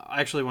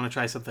I actually want to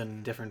try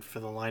something different for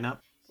the lineup.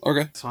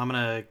 Okay. So I'm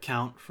going to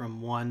count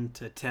from 1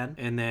 to 10.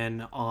 And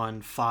then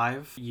on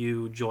 5,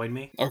 you join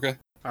me. Okay.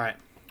 All right.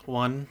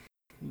 1,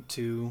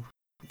 2,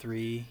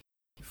 3,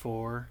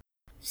 4,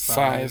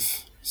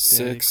 5,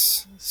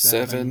 6,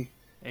 7,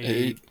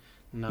 8,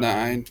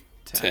 9,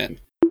 10.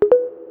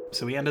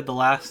 So we ended the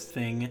last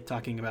thing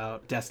talking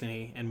about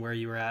Destiny and where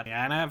you were at.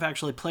 And I've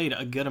actually played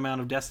a good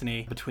amount of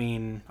Destiny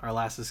between our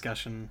last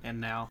discussion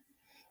and now.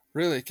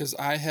 Really? Because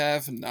I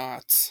have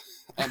not,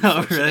 Oh,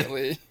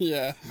 unfortunately. really?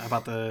 Yeah.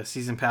 About the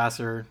season pass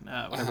or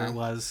whatever it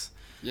was.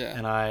 Yeah.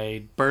 And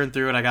I burned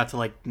through it. I got to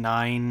like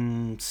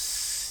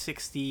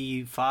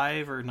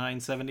 965 or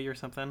 970 or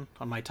something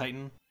on my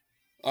Titan.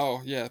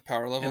 Oh, yeah,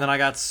 power level. And then I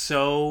got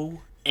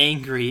so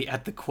angry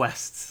at the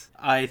quests.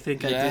 I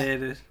think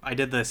Yeah. I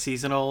did the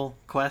seasonal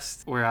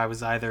quest where I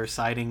was either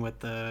siding with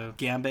the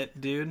Gambit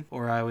dude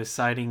or I was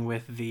siding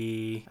with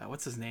the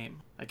what's his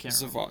name? I can't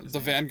remember. The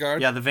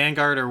Vanguard? Yeah, the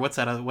Vanguard, or what's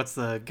that? What's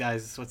the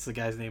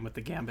guy's name with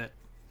the Gambit?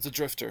 The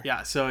Drifter.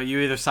 Yeah, so you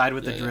either side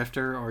with the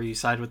Drifter or you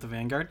side with the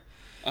Vanguard.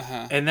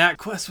 Uh-huh. And that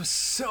quest was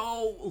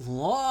so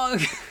long.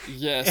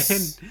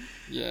 Yes.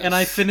 And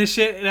I finish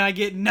it and I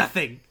get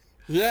nothing.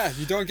 Yeah,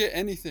 you don't get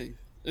anything.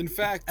 In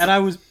fact, and I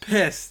was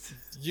pissed.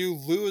 You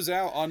lose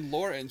out on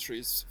lore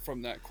entries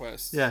from that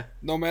quest. Yeah.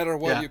 No matter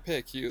what you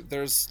pick,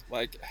 there's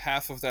like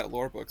half of that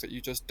lore book that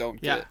you just don't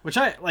get. Yeah, which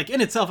I like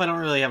in itself I don't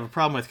really have a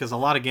problem with because a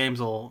lot of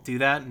games will do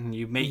that and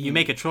you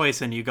make a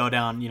choice and you go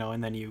down,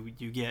 and then you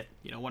get,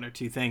 one or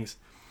two things.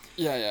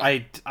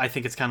 Yeah. I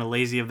think it's kind of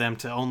lazy of them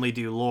to only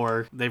do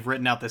lore. They've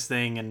written out this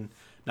thing and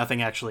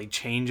nothing actually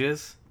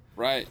changes.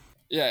 Right.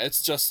 Yeah,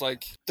 it's just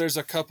like there's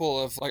a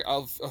couple of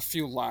a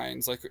few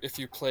lines like if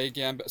you play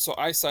Gambit. So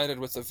I sided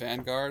with the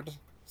Vanguard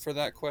for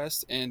that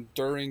quest, and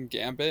during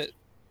Gambit,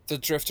 the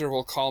Drifter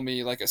will call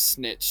me like a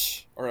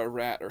snitch or a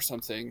rat or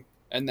something,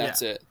 and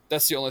that's it.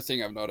 That's the only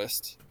thing I've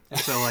noticed. And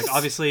so like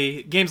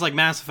obviously games like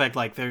Mass Effect,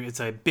 like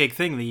it's a big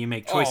thing that you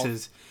make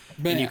choices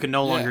and you can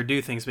no longer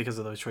do things because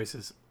of those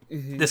choices.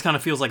 Mm-hmm. This kind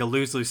of feels like a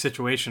lose-lose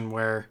situation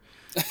where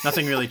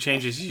nothing really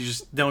changes. You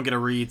just don't get to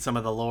read some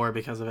of the lore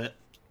because of it.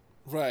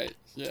 Right.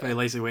 Yeah. It's a very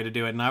lazy way to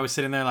do it. And I was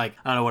sitting there like,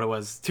 I don't know what it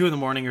was, 2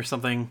 a.m. or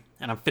something,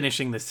 and I'm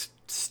finishing this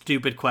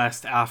stupid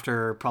quest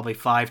after probably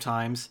 5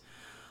 times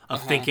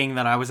of thinking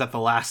that I was at the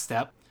last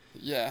step.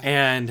 Yeah.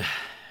 And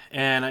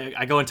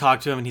I go and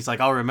talk to him, and he's like,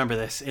 "I'll remember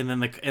this." And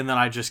then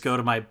I just go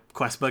to my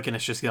quest book, and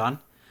it's just gone.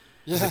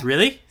 Yeah. Like,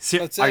 really?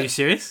 Are you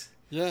serious?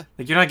 Yeah.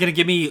 Like, you're not gonna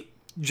give me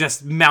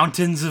just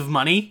mountains of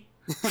money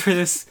for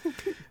this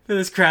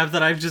crap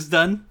that I've just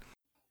done?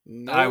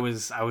 Nope. I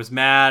was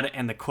mad,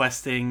 and the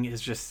questing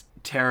is just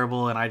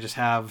terrible, and I just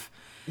have,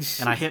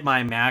 and I hit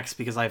my max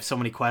because I have so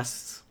many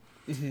quests,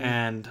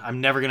 and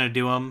I'm never gonna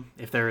do them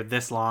if they're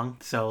this long.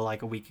 So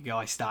like a week ago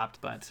I stopped,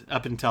 but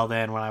up until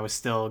then, when I was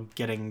still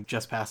getting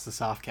just past the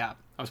soft cap,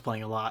 I was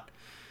playing a lot.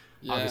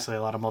 Yeah. Obviously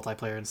a lot of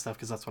multiplayer and stuff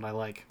because that's what I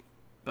like.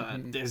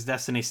 But is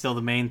Destiny still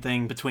the main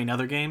thing between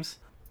other games?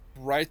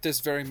 Right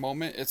this very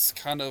moment, it's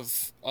kind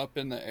of up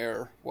in the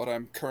air what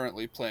I'm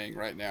currently playing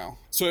right now.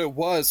 So it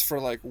was for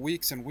like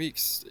weeks and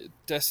weeks.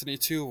 Destiny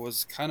 2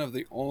 was kind of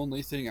the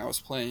only thing I was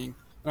playing.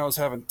 And I was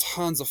having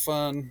tons of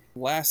fun.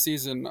 Last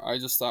season, I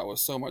just thought was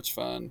so much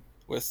fun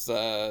with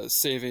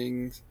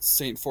saving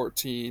Saint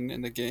 14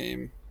 in the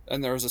game.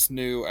 And there was this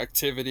new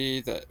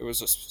activity that it was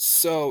just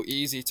so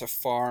easy to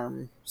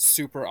farm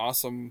super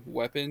awesome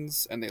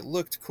weapons, and they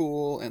looked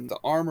cool, and the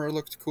armor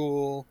looked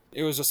cool.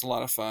 It was just a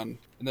lot of fun.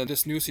 And then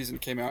this new season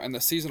came out, and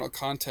the seasonal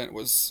content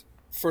was,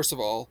 first of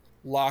all,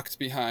 locked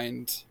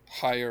behind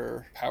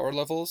higher power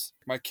levels.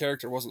 My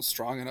character wasn't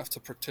strong enough to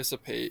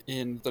participate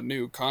in the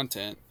new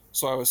content,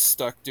 so I was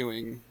stuck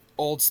doing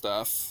old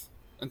stuff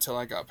until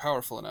I got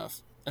powerful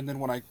enough. And then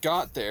when I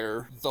got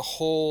there, the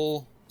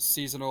whole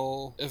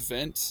seasonal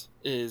event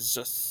is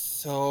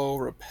just so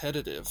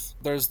repetitive.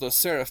 There's the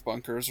Seraph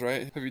bunkers,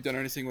 right? Have you done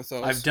anything with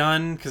those? I've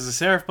done, because the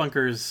Seraph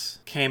bunkers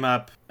came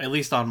up, at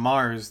least on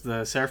Mars.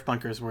 The Seraph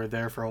bunkers were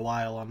there for a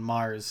while on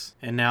Mars,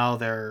 and now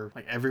they're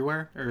like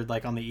everywhere, or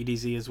like on the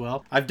EDZ as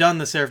well. I've done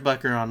the Seraph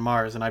bunker on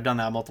Mars, and I've done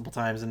that multiple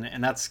times,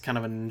 and that's kind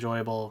of an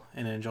enjoyable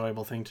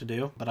thing to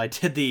do. But I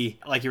did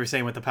like you were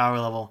saying with the power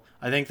level,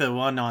 I think the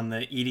one on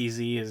the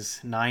EDZ is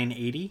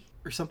 980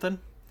 or something.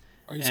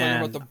 Are you talking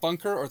about the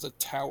bunker or the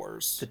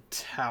towers? The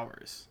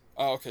towers.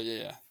 Oh, okay,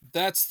 yeah.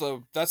 That's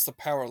the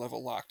power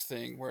level locked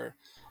thing where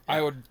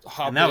I would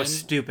hop in. And that was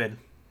stupid.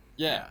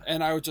 Yeah,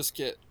 and I would just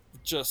get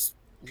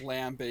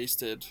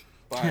lambasted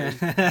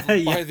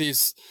by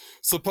these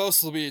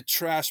supposed to be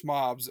trash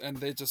mobs, and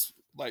they just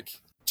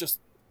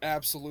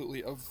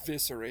absolutely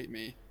eviscerate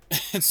me.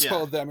 And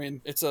so I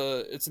mean, it's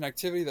an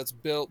activity that's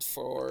built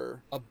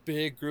for a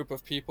big group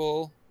of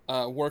people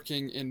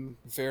working in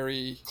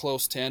very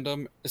close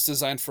tandem. It's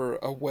designed for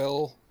a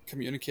well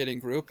communicating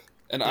group.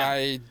 And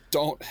I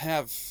don't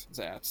have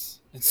that.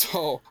 And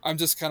so I'm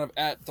just kind of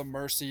at the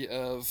mercy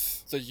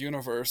of the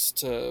universe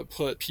to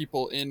put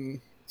people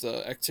in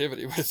the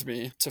activity with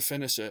me to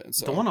finish it. And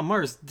so the one on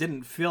Mars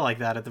didn't feel like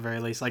that at the very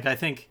least. Like I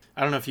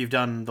don't know if you've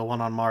done the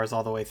one on Mars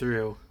all the way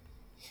through.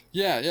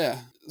 Yeah, yeah.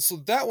 So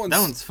that That one's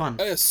one's fun.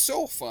 it's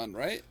so fun,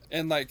 right?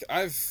 And like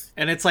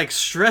And it's like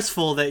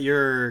stressful that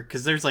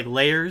because there's like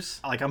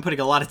layers. Like I'm putting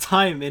a lot of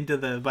time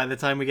into by the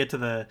time we get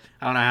to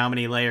I don't know how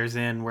many layers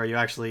in where you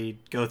actually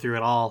go through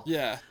it all.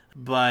 yeah.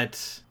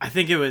 But I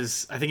think it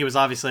was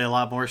obviously a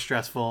lot more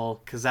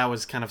stressful because that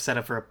was kind of set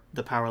up for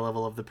the power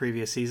level of the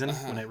previous season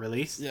when it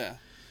released. Yeah.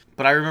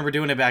 But I remember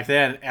doing it back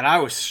then, and I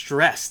was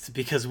stressed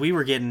because we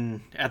were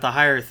getting at the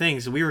higher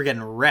things. We were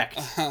getting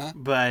wrecked,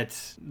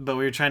 but we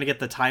were trying to get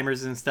the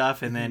timers and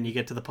stuff. And then you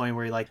get to the point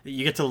where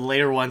you get to the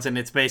later ones, and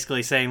it's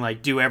basically saying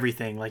like do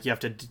everything. Like you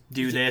have to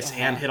do this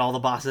and hit all the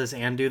bosses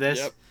and do this.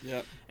 Yep.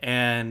 Yep.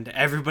 And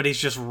everybody's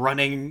just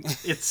running.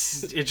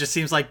 It just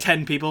seems like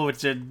 10 people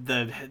with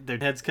their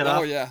heads cut off.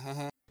 Oh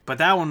yeah. But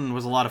that one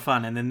was a lot of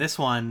fun. And then this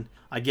one,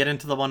 I get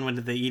into the one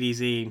with the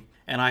EDZ,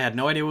 and I had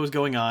no idea what was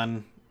going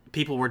on.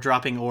 People were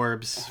dropping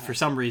orbs for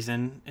some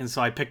reason, and so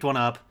I picked one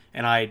up,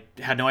 and I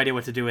had no idea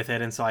what to do with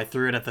it, and so I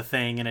threw it at the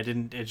thing, and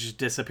it just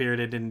disappeared.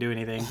 It didn't do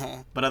anything.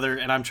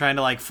 And I'm trying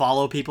to like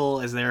follow people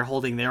as they're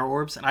holding their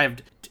orbs,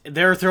 and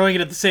they're throwing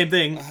it at the same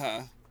thing.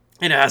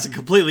 And it has a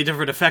completely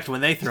different effect when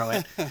they throw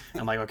it.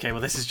 I'm like, okay,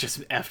 well, this is just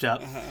effed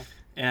up.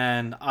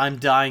 And I'm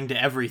dying to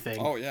everything.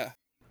 Oh, yeah.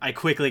 I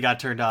quickly got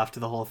turned off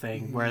to the whole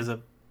thing, whereas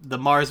the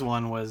Mars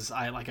one was,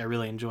 I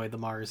really enjoyed the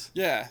Mars.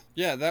 Yeah,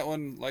 that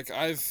one, like,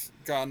 I've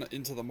gone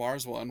into the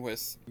Mars one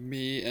with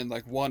me and,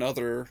 like, one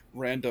other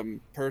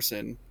random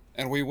person,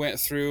 and we went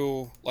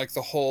through, like,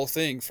 the whole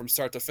thing from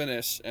start to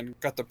finish and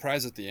got the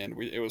prize at the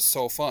end. It was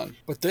so fun.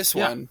 But this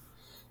one,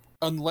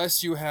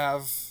 unless you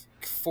have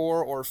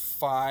 4 or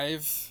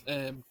 5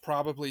 and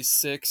probably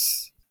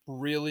 6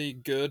 really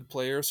good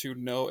players who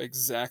know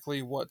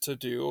exactly what to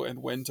do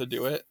and when to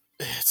do it,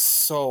 it's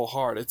so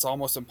hard. It's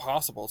almost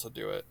impossible to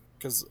do it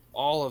because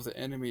all of the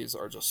enemies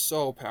are just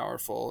so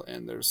powerful,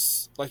 and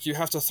there's like you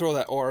have to throw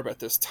that orb at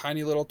this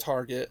tiny little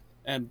target,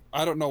 and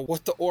I don't know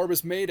what the orb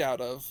is made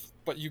out of,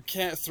 but you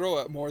can't throw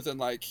it more than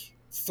like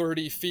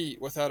 30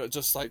 feet without it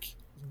just like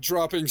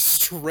dropping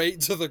straight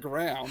to the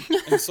ground.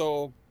 And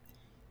so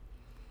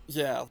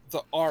yeah,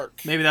 the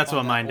arc. Maybe that's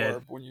what mine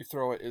did. When you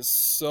throw it is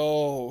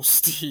so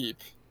steep.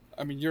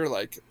 I mean, you're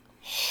like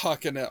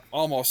hucking it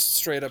almost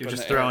straight up in the air. You're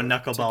just throwing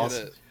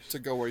knuckleballs to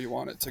go where you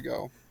want it to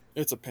go.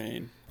 It's a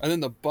pain. And then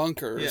the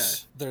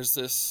bunkers, there's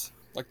this,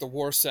 like the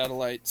war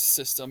satellite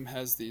system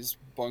has these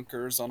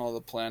bunkers on all the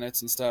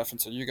planets and stuff,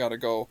 and so you got to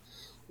go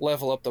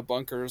level up the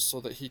bunkers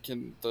so that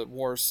the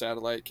war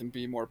satellite can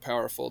be more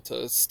powerful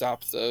to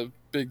stop the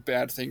big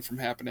bad thing from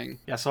happening.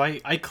 Yeah, so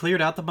I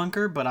cleared out the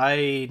bunker, but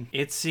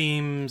it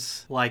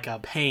seems like a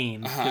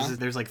pain because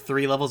there's like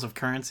 3 levels of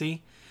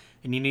currency,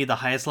 and you need the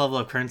highest level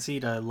of currency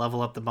to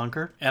level up the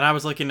bunker. And I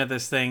was looking at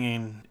this thing,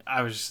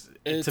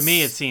 and to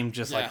me it seemed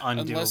just like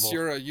undoable. Unless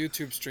you're a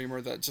YouTube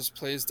streamer that just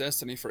plays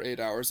Destiny for 8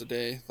 hours a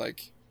day,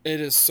 like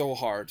it is so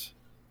hard.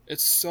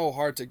 It's so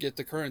hard to get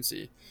the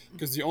currency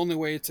because the only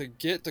way to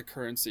get the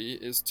currency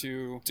is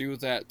to do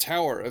that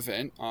tower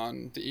event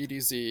on the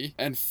EDZ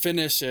and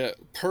finish it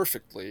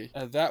perfectly,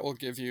 and that will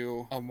give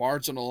you a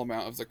marginal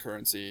amount of the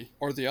currency.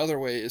 Or the other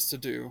way is to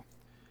do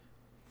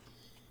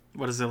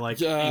what is it, like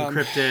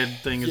encrypted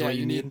thing is what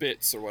you need?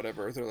 Bits or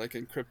whatever. They're like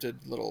encrypted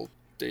little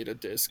data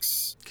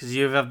discs. Because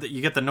you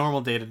get the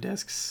normal data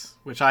discs,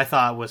 which I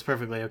thought was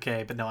perfectly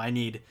okay, but no, I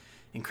need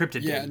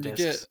encrypted data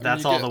discs.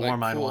 That's all the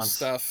Warmind cool wants.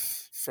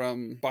 Stuff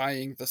from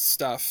buying the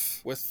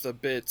stuff with the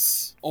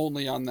bits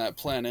only on that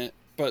planet,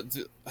 but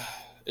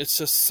it's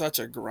just such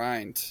a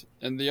grind.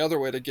 And the other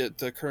way to get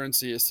the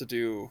currency is to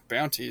do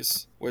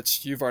bounties,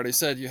 which you've already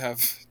said you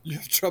have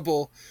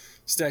trouble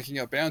stacking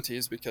up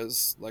bounties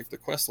because like the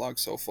quest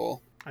log's so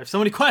full. I have so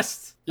many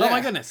quests. Oh my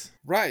goodness.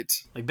 Right.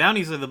 Like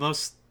bounties are the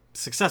most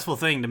successful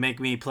thing to make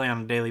me play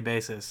on a daily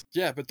basis.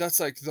 Yeah, but that's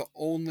like the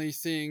only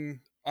thing.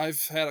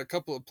 I've had a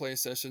couple of play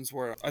sessions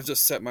where I've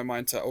just set my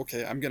mind to,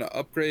 okay, I'm going to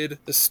upgrade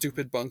this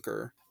stupid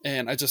bunker.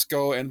 And I just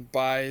go and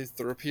buy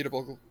the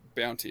repeatable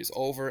bounties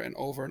over and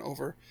over and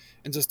over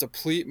and just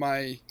deplete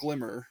my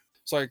glimmer.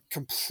 So I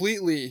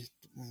completely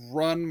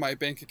run my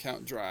bank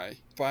account dry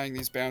buying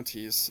these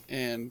bounties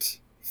and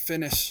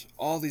finish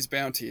all these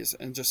bounties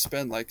and just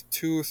spend like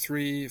 2,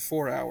 3,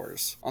 4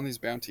 hours on these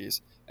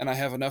bounties. And I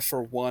have enough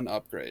for one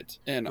upgrade.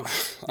 And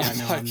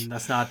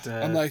that's not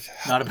I'm like,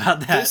 not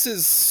about that. This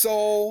is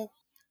so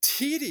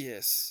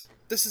tedious.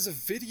 This is a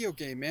video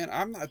game, man.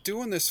 I'm not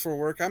doing this for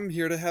work. I'm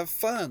here to have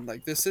fun.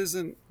 Like this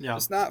isn't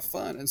it's not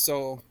fun. And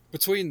so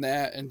between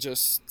that and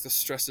just the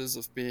stresses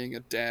of being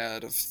a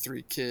dad of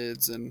 3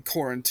 kids and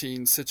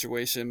quarantine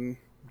situation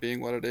being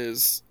what it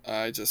is,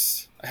 I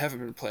haven't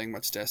been playing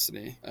much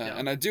Destiny,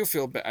 and I do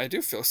feel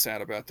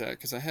sad about that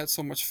because I had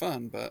so much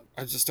fun, but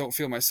I just don't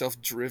feel myself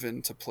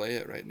driven to play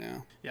it right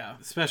now. Yeah,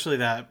 especially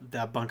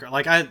that bunker.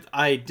 Like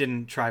I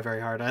didn't try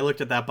very hard. I looked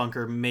at that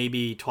bunker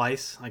maybe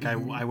twice. Like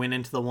I went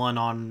into the one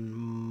on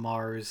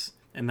Mars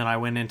and then I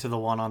went into the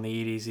one on the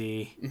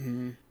EDZ,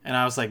 and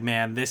I was like,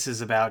 man, this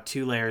is about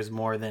 2 layers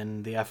more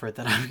than the effort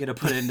that I'm going to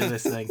put into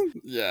this thing.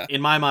 Yeah.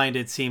 In my mind,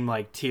 it seemed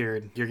like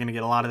tiered. You're going to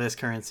get a lot of this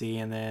currency,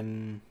 and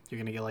then you're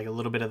going to get like a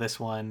little bit of this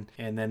one,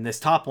 and then this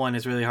top one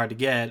is really hard to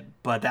get,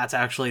 but that's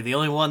actually the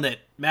only one that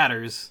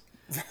matters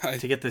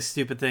to get this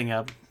stupid thing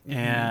up.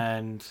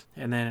 And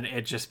then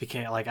it just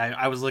became like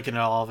I was looking at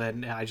all of it,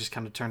 and I just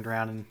kind of turned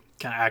around and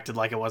kind of acted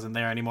like it wasn't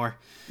there anymore.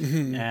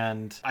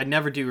 And I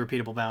never do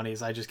repeatable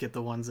bounties. I just get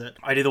the ones that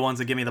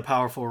give me the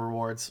powerful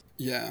rewards.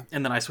 Yeah.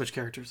 And then I switch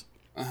characters.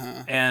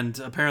 And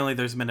apparently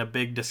there's been a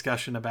big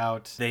discussion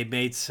about, they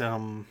made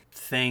some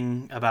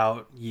thing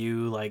about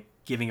you like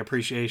giving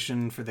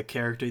appreciation for the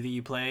character that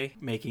you play,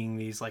 making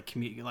these like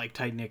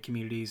tight-knit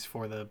communities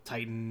for the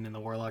Titan and the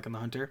Warlock and the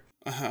Hunter.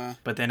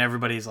 But then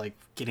everybody's like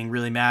getting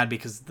really mad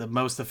because the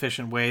most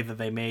efficient way that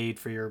they made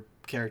for your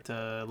character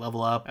to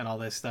level up and all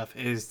this stuff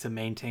is to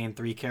maintain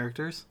 3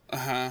 characters.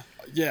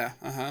 Yeah.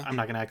 I'm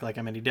not gonna act like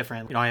I'm any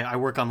different. You know, I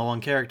work on the one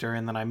character,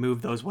 and then I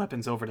move those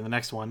weapons over to the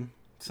next one,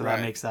 so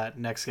that makes that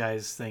next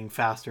guy's thing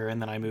faster,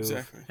 and then I move,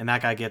 and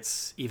that guy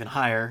gets even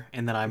higher,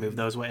 and then I move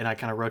those and I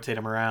kind of rotate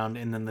them around,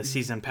 and then the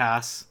season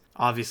pass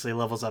obviously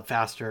levels up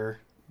faster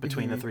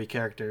between the 3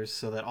 characters,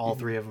 so that all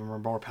 3 of them are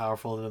more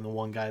powerful than the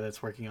one guy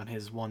that's working on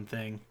his one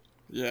thing.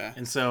 Yeah.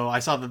 And so I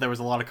saw that there was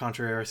a lot of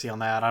controversy on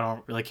that. I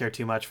don't really care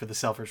too much for the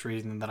selfish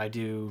reason that I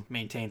do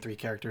maintain 3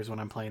 characters when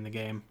I'm playing the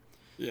game.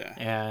 Yeah.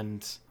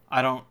 And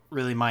I don't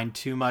really mind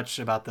too much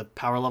about the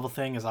power level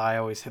thing, as I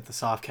always hit the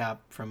soft cap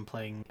from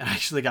playing. I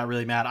actually got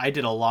really mad. I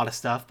did a lot of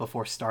stuff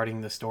before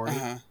starting the story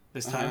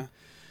this time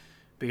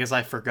because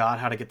I forgot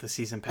how to get the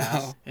season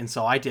pass. And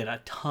so I did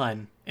a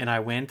ton, and I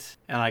went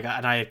and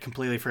I had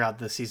completely forgot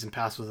the season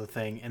pass was a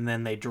thing. And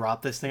then they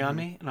dropped this thing on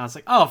me, and I was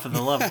like, oh, for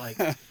the love, like,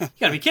 you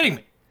gotta be kidding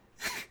me.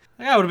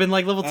 Like, I would have been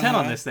like level 10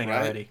 on this thing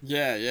already.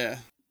 Yeah.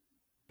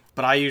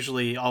 But I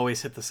usually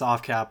always hit the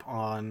soft cap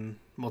on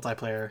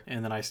multiplayer,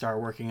 and then I start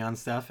working on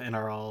stuff, and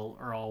or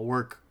I'll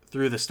work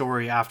through the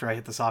story after I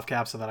hit the soft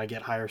cap so that I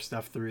get higher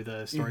stuff through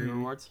the story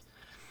rewards.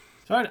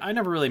 So I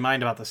never really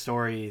mind about the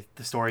story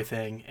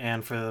thing,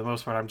 and for the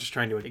most part I'm just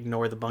trying to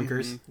ignore the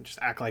bunkers and just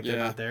act like they're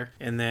not there.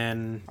 And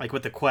then like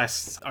with the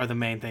quests are the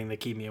main thing that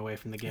keep me away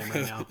from the game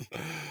right now.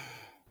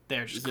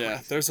 They're just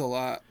crazy. There's a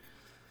lot.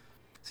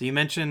 So you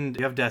mentioned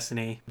you have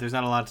Destiny. There's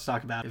not a lot to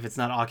talk about if it's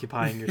not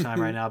occupying your time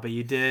right now, but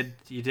you did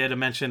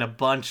mention a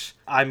bunch.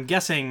 I'm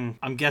guessing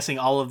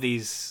all of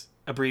these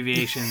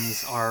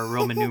abbreviations are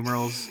Roman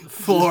numerals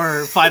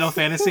for Final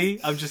Fantasy.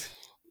 I'm just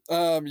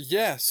I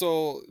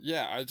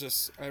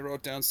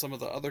wrote down some of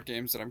the other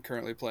games that I'm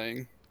currently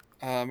playing.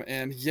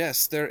 And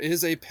yes, there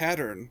is a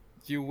pattern.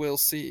 You will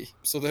see.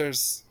 So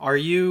there's Are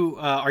you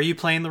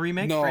playing the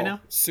remake right now?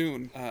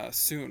 Soon.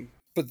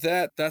 But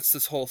that's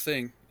this whole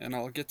thing, and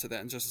I'll get to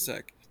that in just a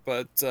sec.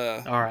 But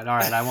all right,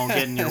 I won't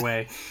get in your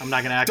way. I'm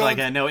not gonna act like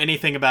I know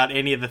anything about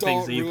any of the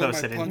things that you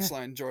posted in here. Don't ruin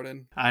my punchline,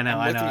 Jordan. I'm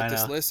looking at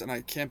this list, and I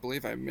can't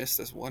believe I missed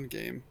this one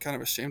game. Kind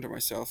of ashamed of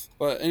myself.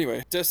 But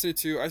anyway, Destiny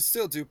 2. I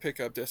still do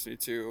pick up Destiny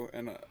 2,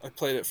 and I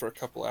played it for a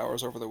couple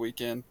hours over the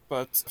weekend.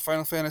 But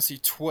Final Fantasy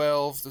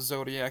 12, the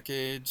Zodiac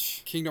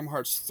Age, Kingdom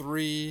Hearts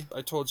 3.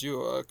 I told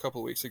you a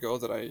couple weeks ago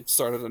that I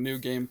started a new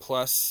game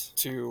plus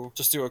to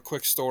just do a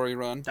quick story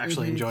run.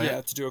 Actually enjoy it.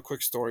 Yeah, to do a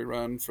quick story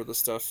run for the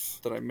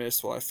stuff that I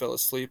missed while I fell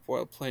asleep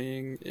while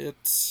playing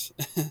it.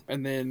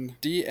 And then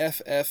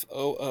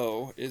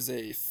DFFOO is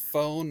a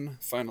phone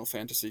Final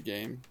Fantasy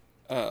game.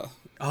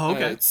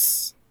 Okay.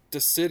 It's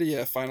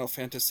Dissidia Final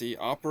Fantasy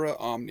Opera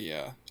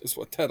Omnia is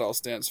what that all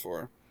stands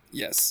for.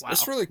 Yes. Wow.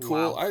 It's really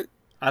cool. Wow.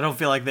 I don't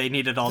feel like they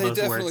needed all those words.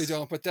 They definitely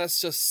don't, but that's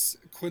just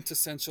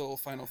quintessential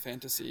Final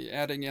Fantasy,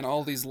 adding in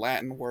all these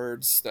Latin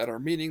words that are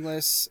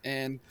meaningless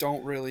and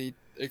don't really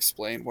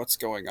explain what's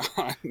going on.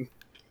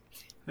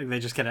 I think they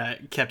just kind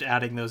of kept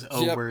adding those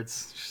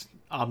words. Just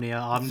Omnia,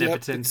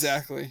 omnipotence. Yep,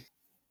 exactly.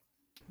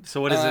 So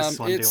what does this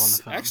one do on the phone?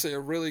 It's actually a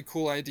really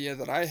cool idea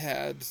that I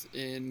had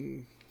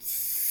in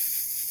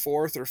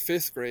 4th or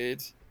 5th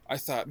grade. I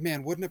thought,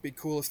 man, wouldn't it be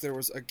cool if there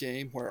was a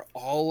game where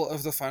all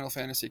of the Final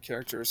Fantasy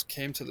characters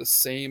came to the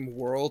same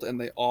world and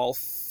they all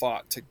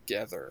fought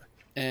together?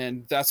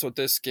 And that's what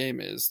this game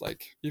is.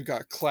 Like, you've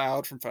got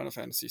Cloud from Final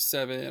Fantasy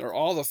VII, or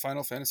all the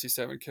Final Fantasy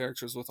VII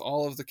characters with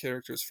all of the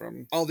characters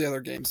from all the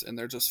other games, and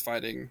they're just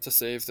fighting to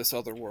save this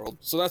other world.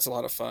 So that's a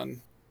lot of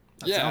fun.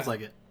 That sounds like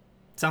it.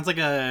 Sounds like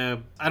I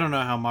don't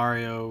know how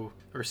Mario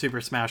or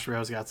Super Smash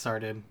Bros. Got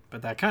started,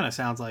 but that kind of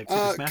sounds like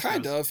Super Smash Bros.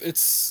 Kind of.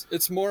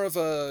 It's more of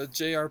a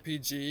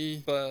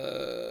JRPG,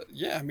 but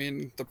yeah, I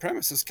mean, the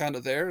premise is kind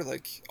of there.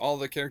 Like, all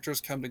the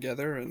characters come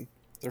together and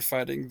they're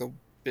fighting the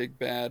big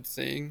bad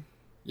thing.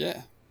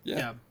 Yeah.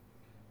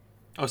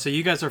 Oh, so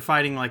you guys are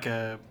fighting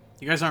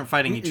you guys aren't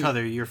fighting each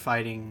other. You're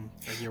fighting,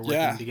 like you're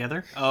working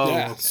together. Oh,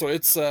 yeah. okay. So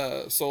it's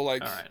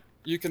like, all right.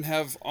 you can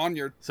have on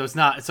your... So it's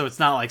not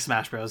like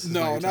Smash Bros. Is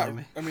No, what you're not. telling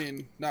me. I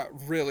mean, not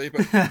really,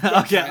 but Okay,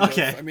 kind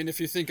okay. of. I mean, if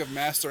you think of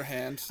Master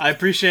Hand, I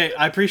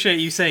appreciate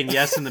you saying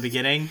yes in the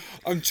beginning.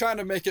 I'm trying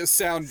to make it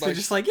sound So like...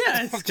 just like,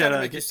 yeah, it's I'm trying kind to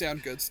of make like it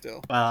sound good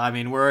still. Well, I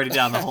mean, we're already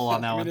down the hole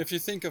on that I mean, one. if you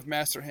think of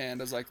Master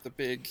Hand as like the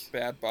big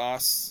bad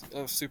boss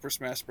of Super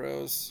Smash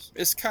Bros.,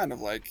 it's kind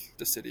of like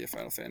the city of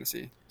Final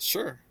Fantasy.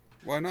 Sure,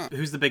 why not?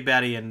 Who's the big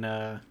baddie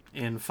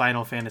in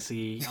Final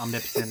Fantasy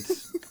Omnipotent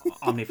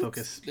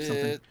Omnifocus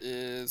something?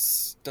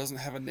 It doesn't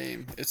have a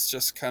name. It's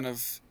just kind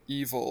of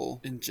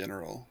evil in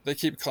general. They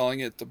keep calling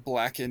it the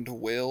Blackened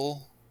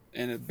Will,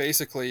 and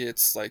basically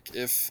it's like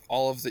if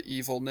all of the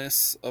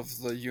evilness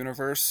of the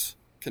universe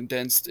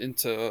condensed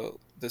into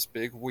this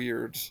big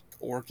weird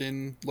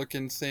organ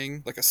looking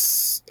thing, like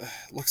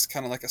looks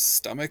kind of like a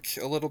stomach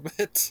a little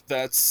bit,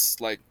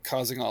 that's like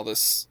causing all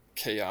this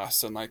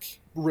chaos and like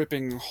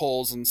ripping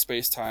holes in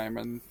space-time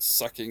and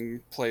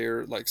sucking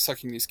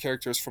these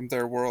characters from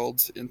their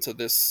world into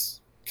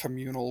this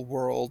communal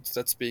world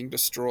that's being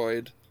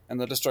destroyed, and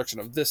the destruction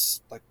of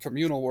this like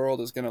communal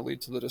world is going to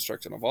lead to the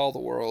destruction of all the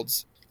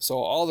worlds. So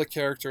all the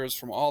characters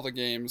from all the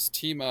games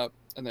team up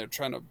and they're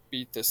trying to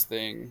beat this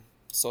thing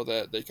so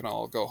that they can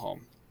all go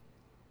home.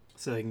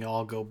 So they can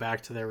all go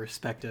back to their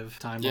respective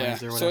timelines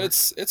Yeah, or whatever.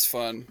 so it's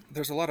fun.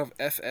 There's a lot of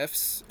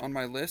FFs on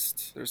my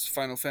list. There's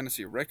Final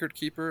Fantasy Record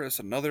Keeper. It's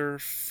another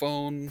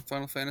phone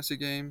Final Fantasy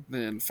game.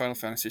 Then Final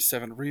Fantasy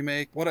VII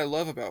Remake. What I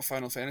love about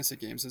Final Fantasy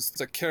games is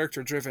the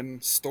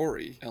character-driven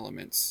story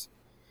elements.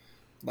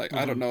 Like,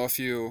 I don't know if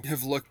you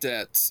have looked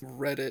at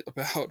Reddit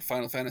about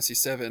Final Fantasy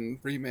VII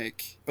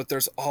Remake, but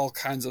there's all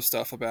kinds of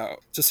stuff about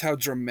just how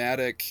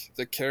dramatic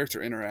the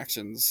character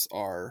interactions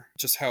are,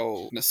 just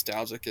how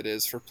nostalgic it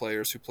is for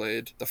players who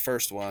played the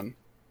first one.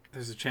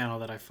 There's a channel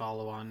that I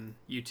follow on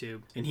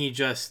YouTube, and he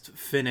just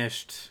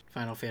finished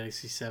Final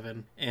Fantasy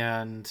VII,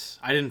 and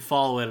I didn't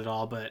follow it at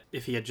all, but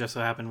if he had just so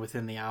happened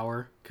within the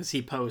hour, because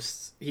he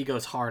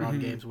goes hard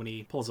on games when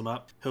he pulls them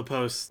up, he'll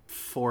post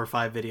 4 or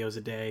 5 videos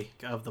a day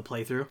of the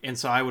playthrough, and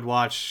so I would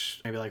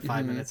watch maybe like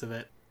 5 minutes of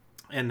it,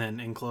 and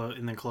then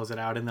close it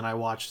out, and then I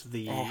watched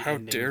the how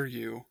ending. dare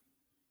you.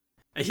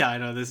 Yeah, I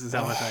know, this is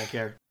how much I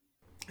care.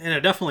 And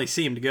it definitely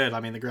seemed good. I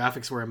mean, the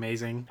graphics were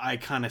amazing. I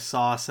kind of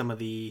saw some of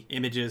the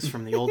images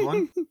from the old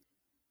one.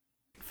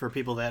 For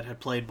people that had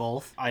played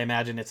both, I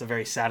imagine it's a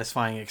very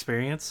satisfying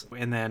experience.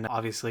 And then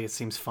obviously it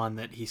seems fun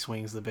that he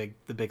swings the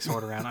big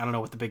sword around. I don't know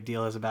what the big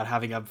deal is about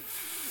having a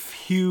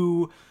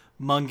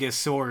humongous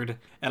sword,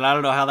 and I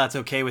don't know how that's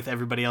okay with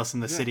everybody else in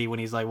the city when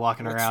he's like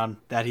walking around,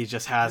 that he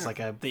just has like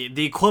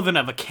the equivalent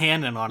of a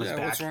cannon on his back.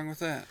 Yeah, what's wrong with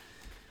that?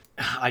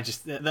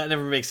 That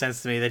never makes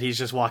sense to me, that he's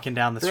just walking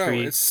down the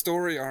street. It's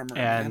story armor,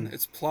 man.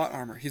 It's plot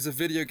armor. He's a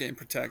video game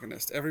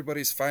protagonist.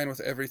 Everybody's fine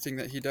with everything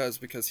that he does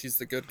because he's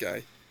the good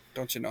guy.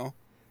 Don't you know?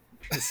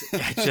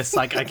 It's just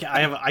like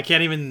I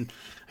can't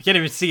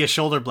even see his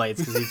shoulder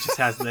blades because he just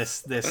has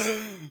this.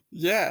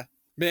 Yeah,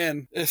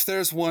 man. If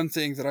there's one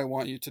thing that I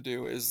want you to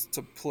do is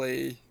to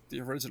play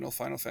the original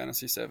Final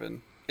Fantasy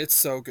VII. It's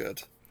so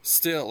good.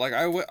 Still, like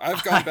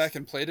I've gone back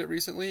and played it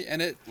recently,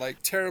 and it, like,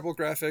 terrible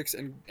graphics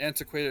and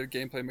antiquated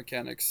gameplay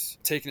mechanics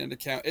taken into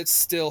account, it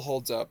still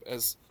holds up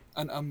as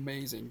an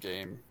amazing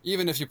game.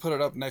 Even if you put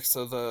it up next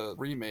to the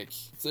remake,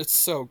 it's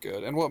so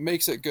good. And what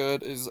makes it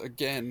good is,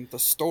 again, the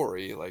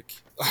story. Like,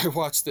 I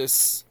watched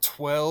this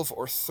 12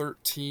 or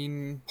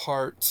 13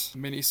 part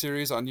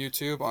miniseries on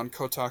YouTube on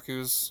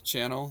Kotaku's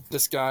channel.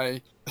 This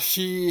guy,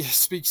 he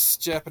speaks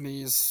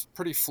Japanese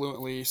pretty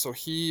fluently, so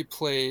he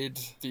played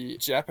the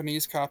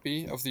Japanese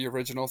copy of the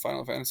original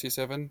Final Fantasy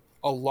VII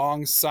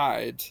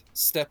alongside,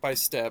 step by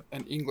step,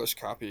 an English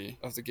copy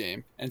of the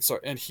game.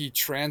 And he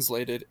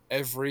translated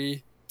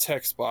every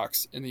text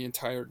box in the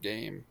entire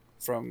game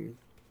from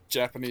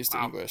Japanese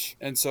to English.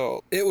 And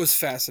so it was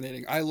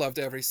fascinating. I loved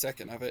every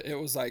second of it. It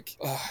was like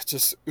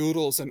just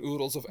oodles and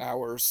oodles of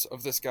hours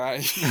of this guy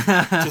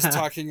just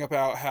talking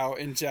about how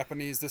in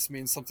Japanese this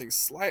means something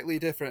slightly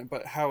different,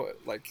 but how,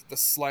 like, the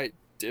slight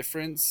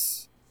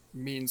difference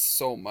means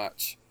so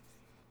much.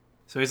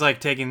 So he's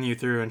like taking you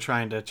through and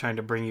trying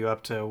to bring you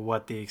up to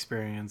what the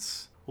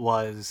experience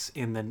was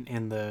in the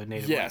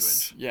native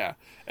language. Yeah.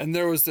 And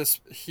there was this,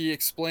 he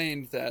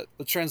explained that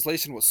the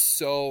translation was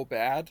so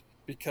bad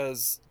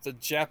because the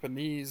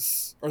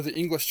Japanese or the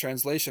English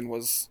translation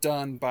was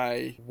done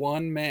by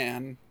one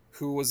man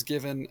who was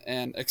given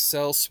an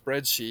Excel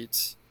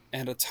spreadsheet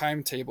and a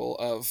timetable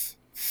of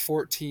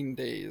 14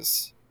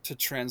 days to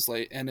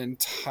translate an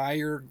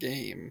entire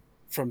game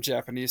from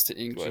Japanese to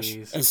English.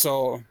 Jeez. And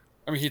so,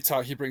 I mean,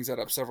 he brings that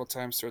up several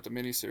times throughout the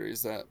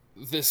miniseries, that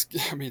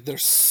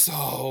there's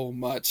so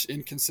much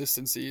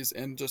inconsistencies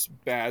and just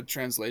bad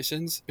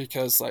translations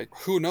because, like,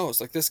 who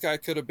knows? Like, this guy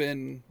could have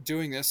been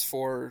doing this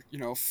for,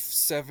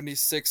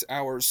 76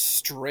 hours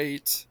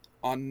straight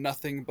on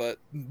nothing but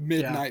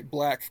midnight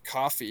black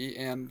coffee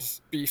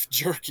and beef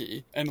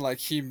jerky. And, like,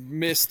 he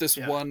missed this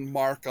one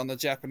mark on the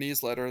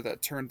Japanese letter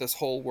that turned this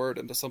whole word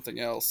into something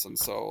else. And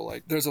so,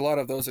 like, there's a lot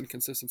of those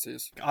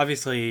inconsistencies.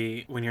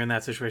 Obviously, when you're in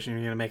that situation,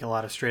 you're going to make a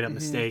lot of straight up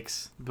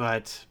mistakes.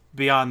 But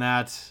beyond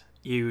that,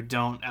 you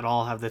don't at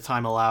all have the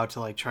time allowed to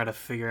like try to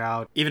figure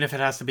out, even if it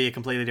has to be a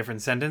completely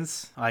different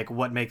sentence, like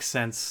what makes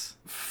sense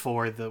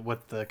for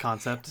what the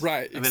concept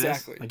Right, of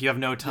exactly. it is. Like you have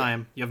no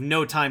time. Yeah. You have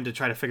no time to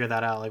try to figure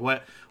that out. Like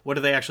what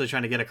are they actually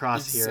trying to get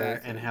across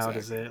here, and how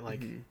does it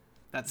like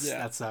that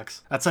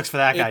sucks. That sucks for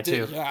that guy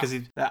too, because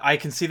I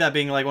can see that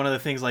being like one of the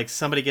things, like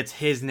somebody gets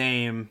his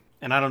name,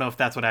 and I don't know if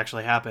that's what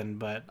actually happened,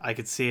 but I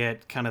could see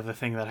it kind of the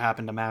thing that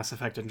happened to Mass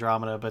Effect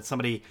Andromeda, but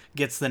somebody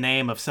gets the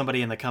name of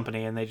somebody in the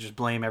company and they just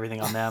blame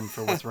everything on them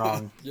for what's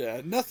wrong.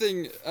 Yeah,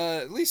 nothing,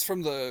 at least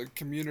from the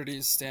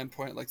community's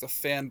standpoint, like the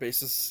fan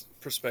base's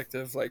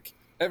perspective, like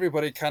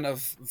everybody kind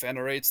of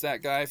venerates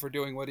that guy for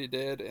doing what he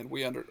did, and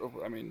we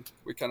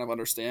kind of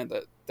understand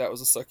that that was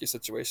a sucky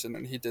situation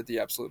and he did the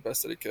absolute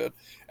best that he could.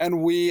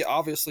 And we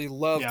obviously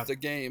loved the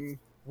game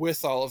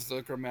with all of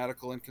the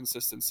grammatical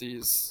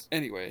inconsistencies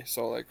anyway,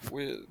 so like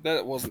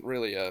that wasn't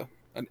really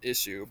an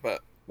issue.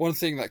 But one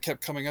thing that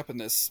kept coming up in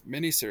this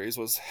miniseries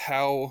was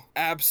how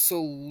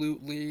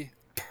absolutely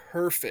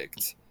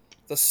perfect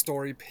the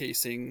story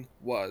pacing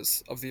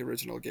was of the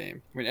original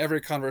game. I mean,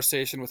 every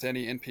conversation with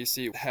any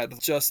NPC had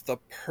just the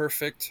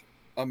perfect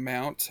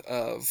amount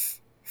of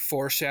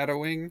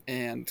foreshadowing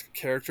and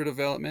character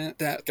development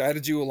that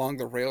guided you along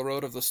the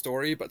railroad of the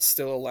story, but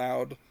still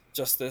allowed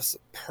just this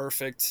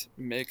perfect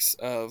mix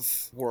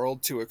of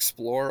world to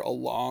explore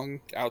along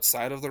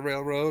outside of the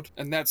railroad.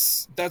 And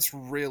that's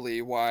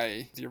really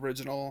why the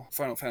original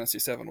Final Fantasy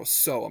VII was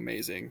so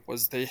amazing,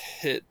 was they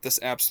hit this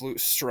absolute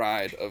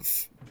stride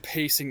of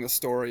pacing the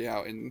story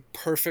out in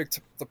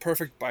the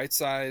perfect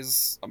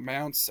bite-size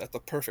amounts at the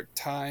perfect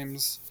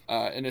times.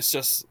 And it's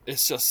just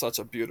such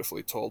a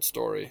beautifully told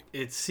story.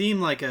 It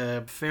seemed like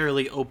a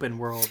fairly open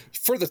world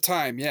for the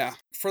time. Yeah,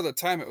 for the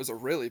time it was a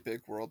really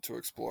big world to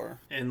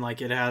explore, and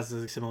like it has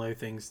similar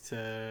things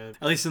to,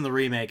 at least in the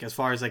remake, as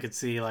far as I could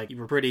see, like you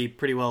were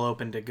pretty well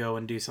open to go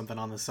and do something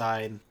on the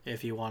side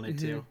if you wanted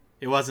to.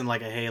 It wasn't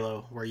like a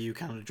Halo where you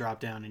kind of drop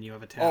down and you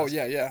have a task. Oh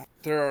yeah,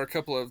 there are a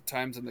couple of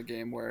times in the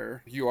game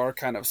where you are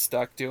kind of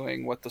stuck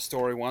doing what the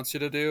story wants you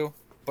to do.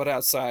 But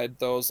outside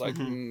those, like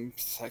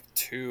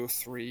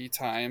 2-3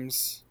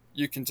 times,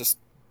 you can just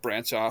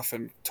branch off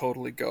and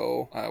totally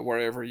go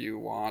wherever you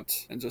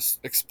want and just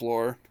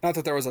explore. Not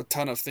that there was a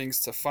ton of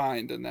things to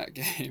find in that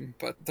game,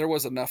 but there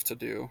was enough to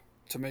do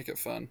to make it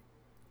fun.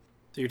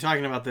 So you're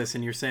talking about this,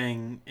 and you're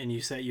saying, and you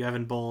said you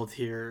haven't bowled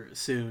here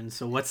soon.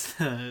 So what's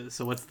the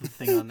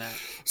thing on that?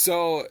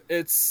 So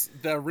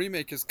the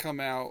remake has come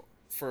out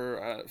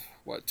for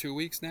 2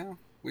 weeks now?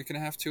 Week and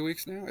a half, 2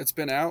 weeks now. It's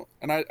been out,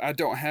 and I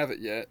don't have it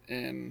yet.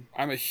 And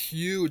I'm a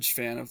huge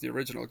fan of the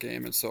original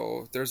game, and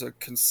so there's a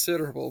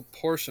considerable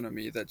portion of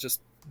me that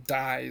just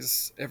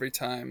dies every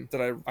time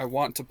that I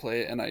want to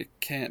play it, and I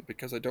can't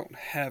because I don't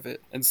have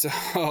it. And so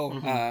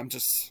I'm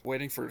just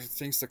waiting for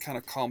things to kind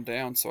of calm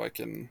down so I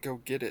can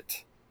go get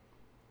it.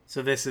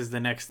 So this is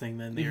the next thing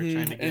then that you're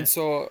trying to get. And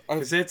so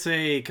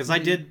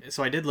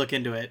I did look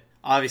into it.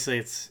 Obviously,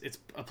 it's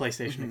a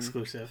PlayStation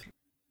exclusive.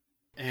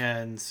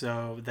 And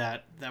so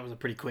that was a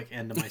pretty quick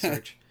end to my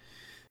search,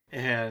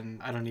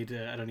 and I don't need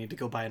to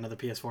go buy another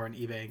PS4 on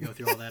eBay and go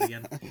through all that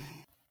again.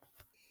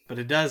 But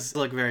it does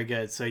look very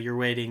good. So you're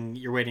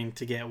waiting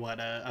to get what,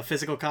 a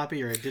physical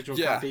copy or a digital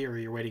copy, or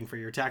you're waiting for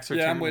your tax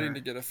return? Yeah, I'm waiting to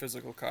get a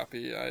physical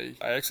copy. I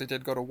actually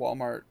did go to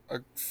Walmart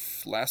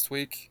last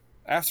week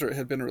after it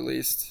had been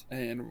released,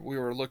 and we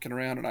were looking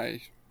around, and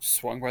I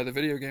swung by the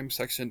video game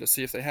section to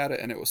see if they had it,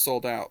 and it was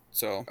sold out.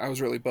 So I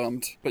was really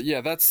bummed. But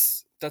yeah,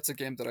 that's a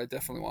game that I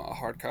definitely want a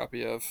hard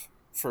copy of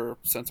for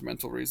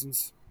sentimental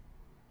reasons.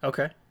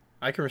 Okay,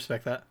 I can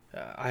respect that.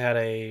 I had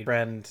a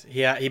friend,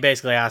 he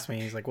basically asked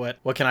me, he's like,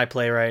 what can I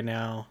play right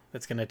now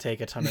that's going to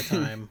take a ton of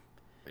time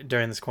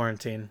during this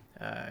quarantine?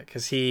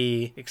 Because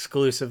he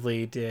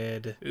exclusively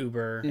did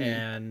Uber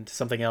and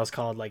something else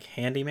called like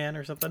Handyman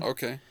or something.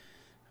 Okay.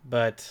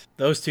 But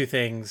those two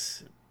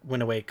things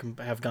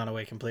have gone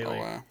away completely.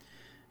 Oh, wow.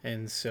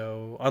 And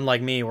so,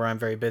 unlike me, where I'm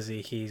very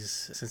busy,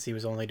 since he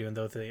was only doing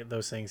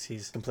those things,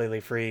 he's completely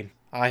free.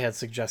 I had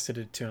suggested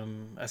it to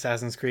him,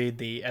 Assassin's Creed,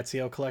 the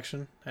Ezio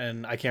collection,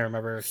 and I can't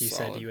remember if you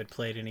said you had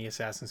played any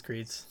Assassin's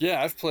Creeds.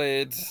 Yeah, I've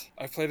played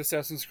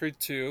Assassin's Creed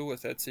 2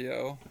 with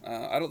Ezio.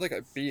 I don't think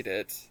I beat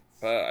it,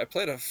 but I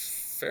played a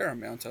fair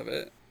amount of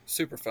it.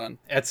 Super fun.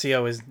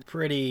 Ezio is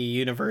pretty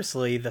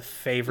universally the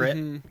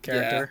favorite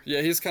character.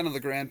 Yeah, he's kind of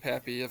the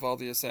grandpappy of all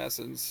the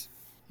assassins.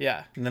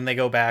 Yeah, and then they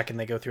go back and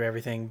they go through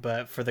everything,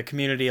 but for the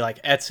community,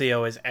 like,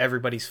 Ezio is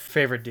everybody's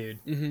favorite dude.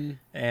 And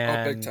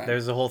big time.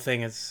 There's the whole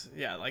thing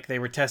like they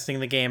were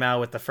testing the game out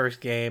with the first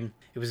game.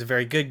 It was a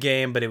very good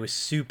game, but it was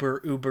super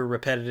uber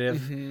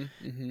repetitive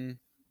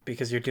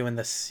because you're doing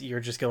the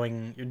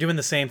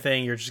same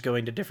thing. You're just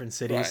going to different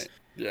cities. Right.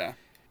 Yeah.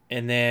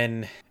 And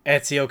then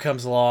Ezio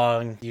comes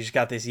along. You just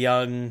got this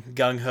young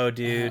gung-ho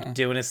dude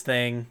doing his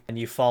thing, and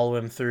you follow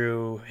him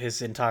through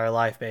his entire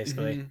life,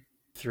 basically,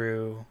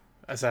 through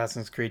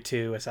Assassin's Creed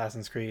 2,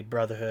 Assassin's Creed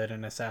Brotherhood,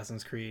 and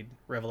Assassin's Creed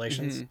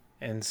Revelations.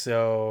 And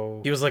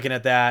so he was looking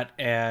at that,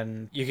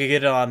 and you could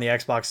get it on the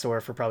Xbox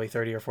store for probably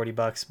 $30 or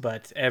 $40,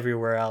 but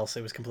everywhere else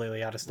it was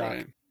completely out of stock.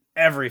 Right.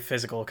 every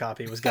physical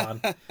copy was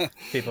gone.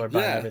 People are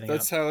buying Yeah, everything up.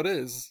 that's how it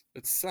is.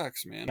 It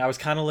sucks, man. I was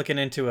kind of looking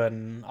into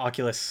an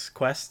Oculus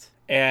Quest,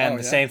 and Oh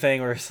the yeah. same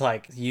thing where it's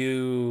like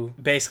you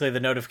basically the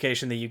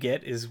notification that you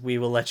get is we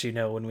will let you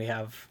know when we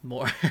have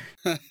more.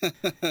 Yeah.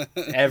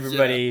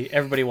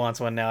 Everybody wants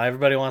one now.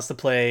 Everybody wants to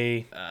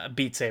play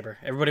Beat Saber.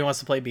 Everybody wants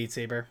to play Beat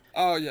Saber.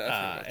 Oh yeah, I've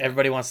heard about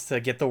Everybody wants to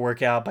get the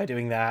workout by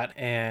doing that,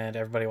 and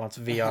everybody wants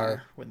that. Uh-huh.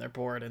 VR when they're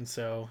bored, and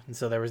so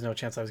there was no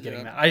chance I was getting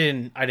Yeah. that.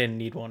 I didn't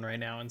need one right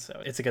now, and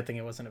so it's a good thing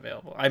it wasn't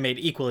available. I made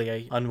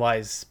equally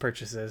unwise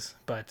purchases,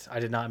 but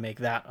I did not make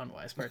that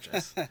unwise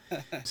purchase.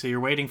 So you're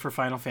waiting for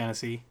Final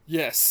Fantasy.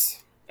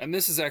 Yes. And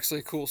this is actually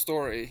a cool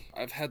story.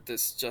 I've had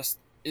this just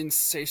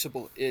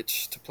insatiable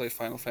itch to play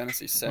Final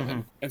Fantasy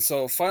VII. And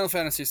so Final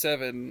Fantasy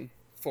VII,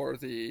 for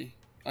the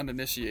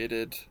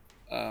uninitiated,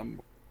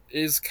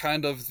 is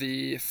kind of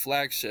the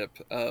flagship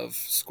of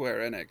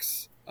Square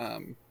Enix.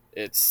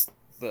 It's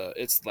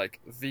like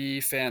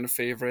the fan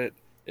favorite.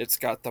 It's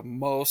got the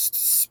most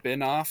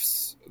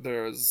spin-offs.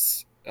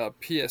 There's a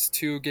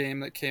PS2 game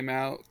that came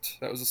out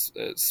that was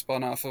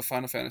spun off of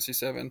Final Fantasy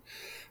VII.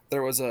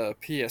 There was a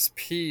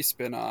PSP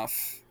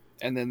spin-off,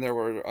 and then there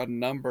were a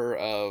number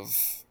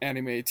of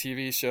anime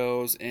TV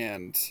shows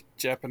and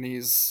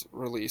Japanese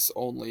release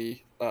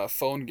only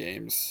phone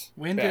games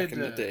in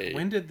the day.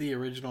 When did the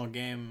original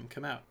game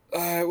come out?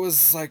 It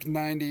was like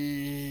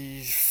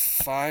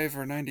 95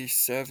 or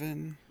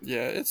 97.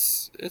 Yeah,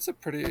 it's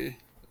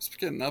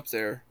getting up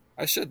there.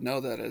 I should know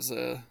that as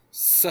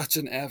such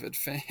an avid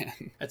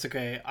fan. It's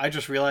okay. I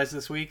just realized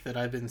this week that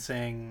I've been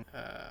saying,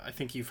 I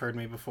think you've heard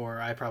me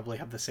before, I probably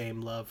have the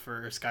same love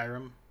for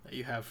Skyrim that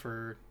you have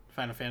for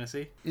Final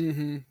Fantasy.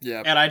 Mm-hmm.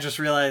 Yeah. And I just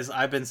realized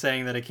I've been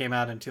saying that it came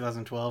out in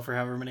 2012 for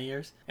however many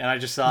years. And I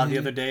just saw the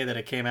other day that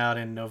it came out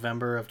in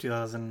November of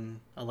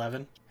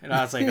 2011. And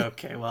I was like,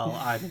 okay, well,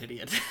 I'm an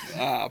idiot.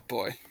 Ah,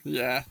 boy.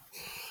 Yeah.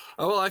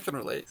 Oh, well, I can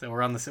relate. So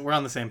we're on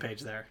the same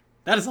page there.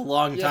 That is a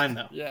long time,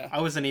 though. Yeah.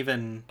 I was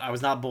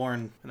not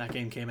born when that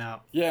game came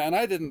out. Yeah, and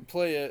I didn't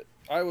play it.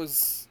 I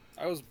was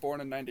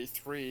born in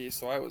 93,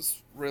 so I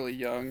was really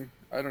young.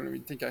 I don't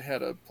even think I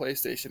had a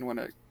PlayStation when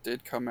it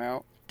did come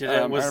out.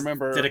 I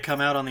remember. Did it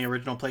come out on the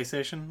original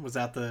PlayStation? Was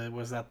that the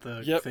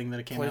thing that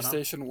it came out on?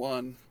 PlayStation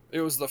 1. It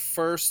was the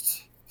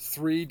first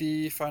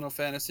 3D Final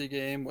Fantasy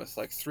game with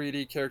like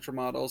 3D character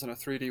models and a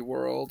 3D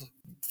world.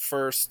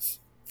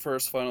 First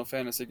Final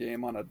Fantasy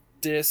game on a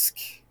disc.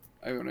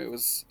 I mean, it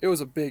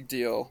was a big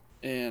deal,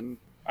 and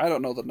I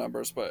don't know the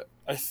numbers, but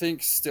I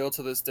think still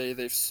to this day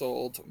they've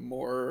sold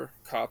more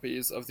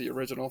copies of the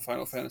original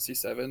Final Fantasy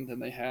VII than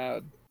they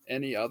had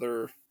any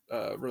other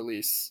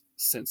release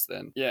since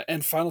then. Yeah,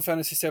 and Final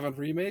Fantasy VII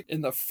Remake,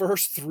 in the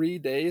first 3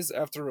 days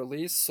after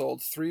release,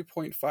 sold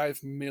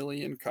 3.5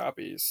 million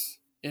copies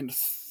in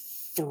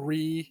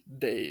 3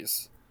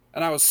 days.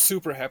 And I was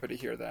super happy to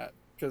hear that,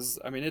 because,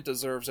 I mean, it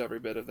deserves every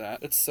bit of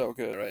that. It's so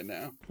good right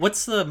now.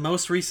 What's the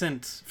most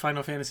recent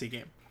Final Fantasy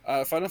game?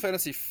 Final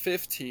Fantasy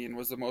 15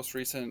 was the most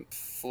recent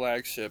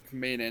flagship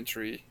main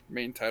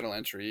title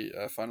entry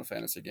Final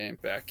Fantasy game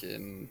back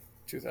in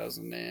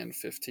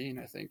 2015,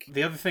 I think.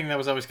 The other thing that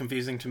was always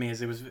confusing to me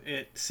is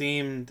it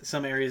seemed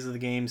some areas of the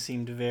game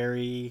seemed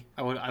very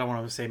I don't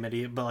want to say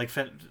medieval, but like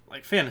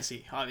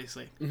fantasy,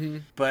 obviously. Mm-hmm.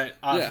 But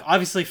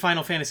obviously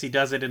Final Fantasy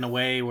does it in a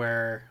way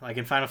where, like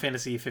in Final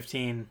Fantasy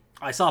 15,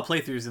 I saw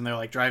playthroughs and they're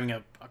like driving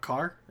a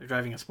car. They're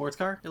driving a sports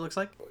car, it looks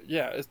like.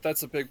 Yeah,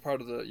 that's a big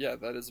part of the. Yeah,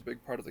 that is a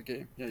big part of the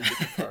game. Yeah, you get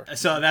the car.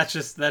 So that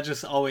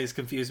just always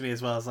confused me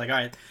as well. It's like, all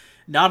right,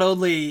 not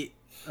only.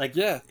 Like,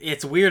 yeah,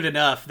 it's weird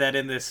enough that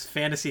in this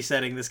fantasy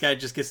setting, this guy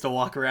just gets to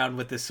walk around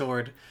with this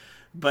sword.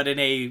 But in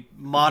a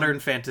modern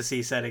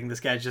fantasy setting, this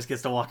guy just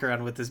gets to walk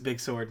around with this big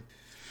sword.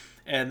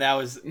 And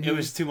it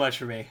was too much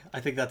for me.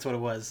 I think that's what it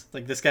was.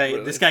 Like, this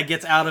guy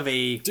gets out of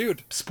a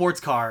sports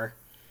car,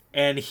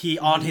 and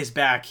on his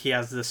back, he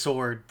has the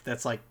sword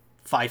that's like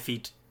 5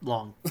 feet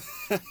long.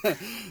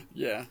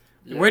 Yeah.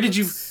 Where did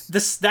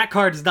that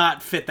car does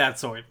not fit that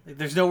sword.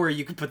 There's nowhere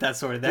you can put that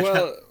sword in that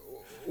car.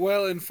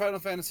 Well, in Final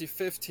Fantasy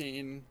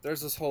 15,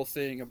 there's this whole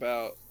thing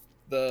about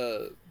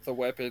the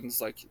weapons,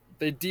 like,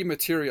 they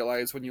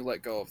dematerialize when you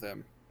let go of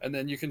them, and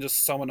then you can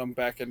just summon them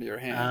back into your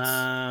hands.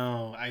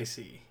 Oh, I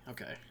see.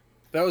 Okay.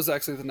 That was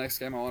actually the next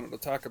game I wanted to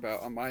talk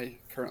about on my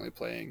currently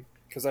playing,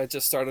 because I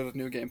just started a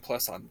new game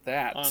plus on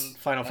that. On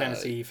Final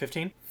Fantasy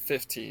 15?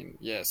 15,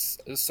 yes.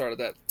 I just started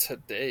that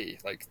today,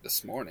 like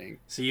this morning.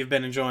 So you've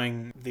been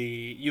enjoying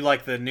you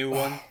like the new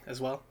one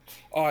as well?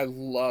 Oh, I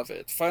love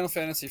it. Final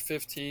Fantasy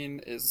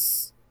 15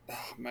 is,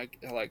 I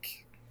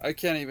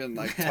can't even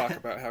talk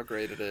about how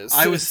great it is.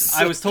 I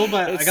was told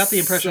I got the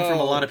impression from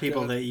a lot of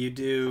people that you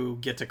do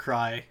get to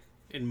cry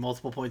in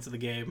multiple points of the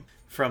game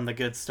from the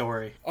good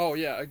story. Oh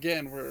yeah,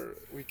 again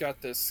we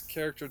got this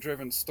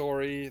character-driven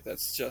story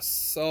that's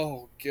just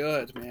so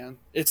good, man.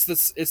 It's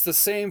the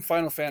same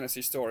Final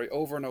Fantasy story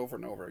over and over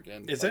and over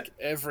again. Is it?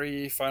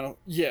 Every final,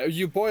 yeah,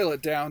 you boil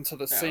it down to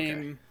the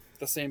same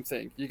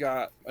thing. You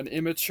got an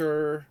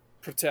immature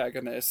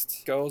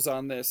protagonist goes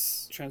on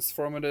this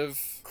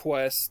transformative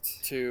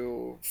quest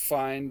to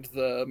find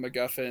the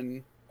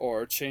MacGuffin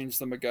or change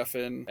the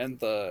MacGuffin, and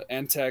the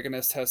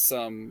antagonist has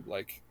some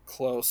like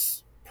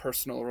close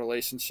personal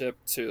relationship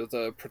to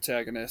the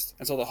protagonist,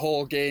 and so the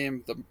whole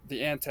game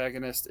the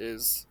antagonist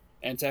is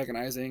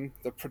antagonizing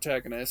the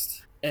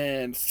protagonist,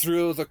 and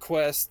through the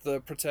quest the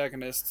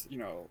protagonist, you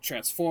know,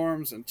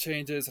 transforms and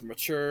changes and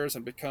matures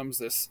and becomes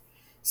this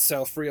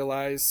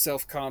self-realized,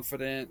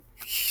 self-confident,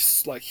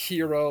 like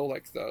hero,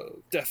 like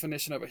the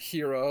definition of a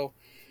hero,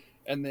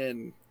 and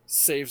then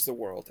saves the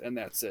world, and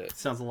that's it.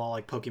 Sounds a lot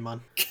like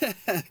Pokemon.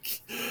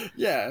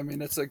 Yeah, I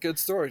mean, it's a good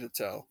story to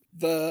tell.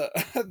 The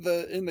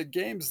in the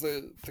games,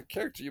 the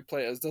character you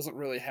play as doesn't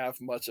really have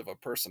much of a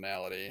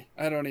personality.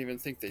 I don't even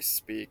think they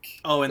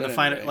speak. Oh, in But the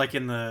final, anyway. like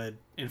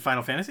in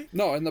Final Fantasy?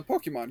 No, in the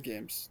Pokemon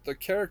games, the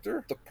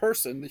character, the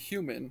person, the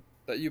human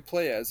that you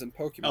play as in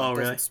Pokemon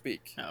doesn't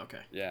speak. Oh, okay.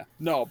 Yeah.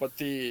 No, but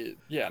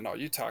no,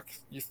 you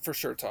for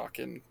sure talk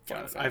in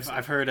Final Fantasy.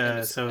 I've heard and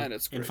it's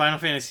in great. Final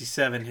Fantasy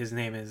VII his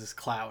name is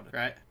Cloud,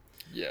 right?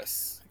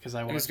 Yes. Because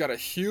And he's got a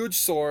huge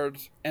sword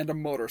and a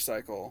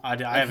motorcycle. I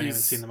haven't even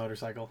seen the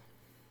motorcycle.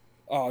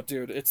 Oh,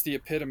 dude, it's the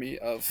epitome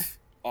of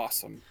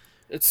awesome.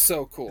 It's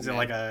so cool. Is man. it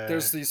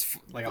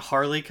like a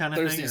Harley kind of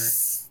there's thing?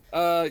 these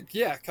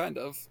yeah, kind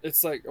of.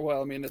 It's like,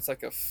 well, I mean, it's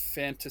like a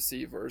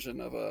fantasy version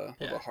of a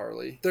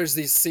Harley. There's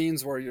these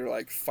scenes where you're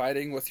like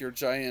fighting with your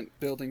giant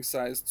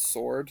building-sized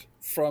sword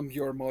from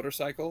your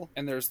motorcycle,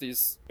 and there's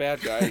these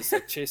bad guys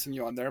like chasing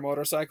you on their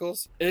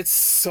motorcycles. It's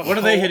so What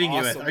are they hitting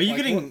awesome. you with? Are you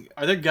getting?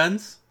 Are there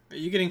guns? Are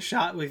you getting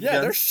shot with guns?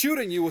 Yeah, they're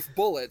shooting you with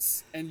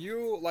bullets, and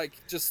you like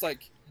just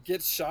like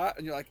get shot,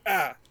 and you're like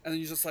and then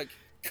you just like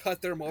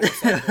cut their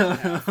motorcycle in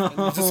half, and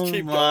you just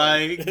keep going. Oh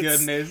my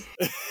goodness!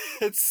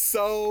 It's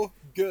so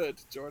good,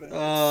 Jordan. It's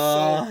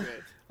so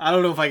good. I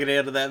don't know if I can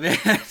handle that,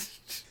 man.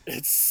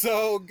 It's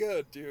so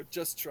good, dude.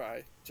 Just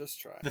try.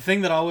 The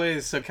thing that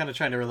always, so kind of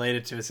trying to relate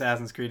it to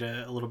Assassin's Creed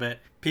a little bit,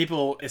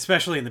 people,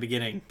 especially in the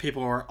beginning,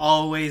 people were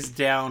always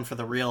down for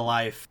the real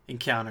life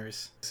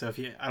encounters. So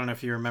I don't know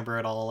if you remember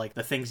at all, like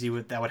the things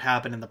that would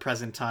happen in the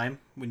present time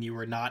when you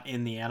were not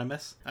in the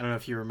Animus. I don't know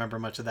if you remember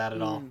much of that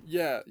at all.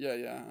 Yeah.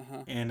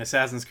 Uh-huh. In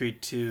Assassin's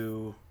Creed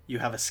 2, you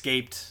have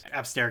escaped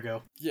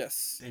Abstergo.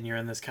 Yes. And you're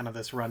in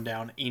this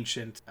rundown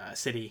ancient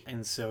city.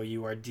 And so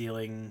you are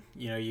dealing,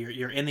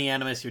 you're in the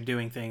Animus, you're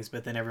doing things,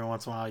 but then every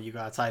once in a while you go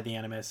outside the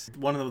Animus.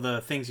 One of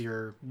the things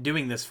you're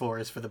doing this for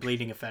is for the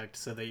bleeding effect,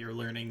 so that you're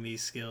learning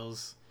these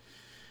skills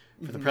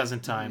for the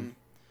present time.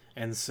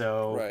 And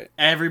so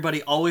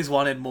everybody always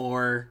wanted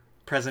more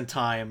present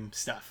time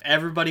stuff.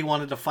 Everybody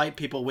wanted to fight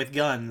people with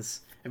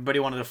guns. Everybody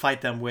wanted to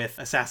fight them with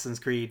Assassin's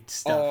Creed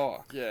stuff.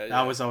 Oh, yeah.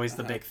 That was always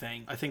the big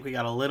thing. I think we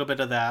got a little bit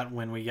of that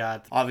when we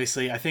got...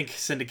 Obviously, I think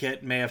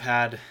Syndicate may have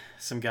had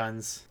some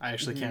guns. I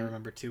actually can't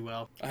remember too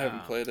well. I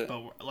haven't played it.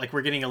 But like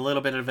we're getting a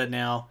little bit of it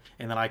now,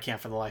 and then I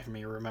can't for the life of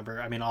me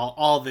remember. I mean,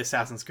 all the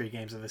Assassin's Creed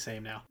games are the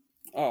same now.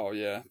 Oh,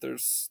 yeah.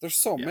 There's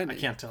so many. I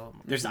can't tell.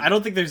 I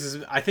don't think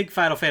I think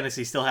Final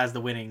Fantasy still has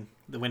the winning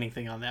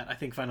thing on that. I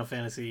think Final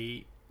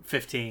Fantasy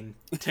 15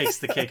 takes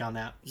the cake on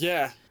that.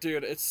 Yeah,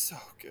 dude, it's so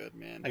good,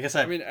 man.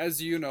 I mean,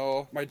 as you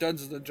know, my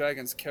Dungeons and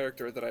Dragons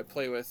character that I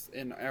play with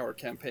in our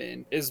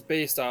campaign is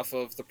based off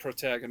of the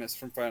protagonist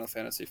from Final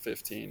Fantasy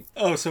 15.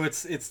 Oh, so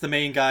it's the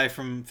main guy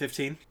from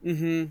 15?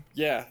 Mm-hmm.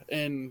 Yeah,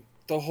 and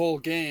the whole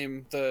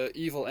game, the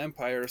evil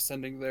empire is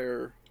sending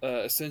their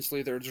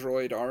essentially their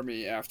droid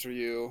army after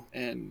you,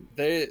 and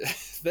they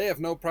have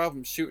no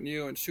problem shooting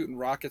you and shooting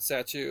rockets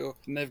at you,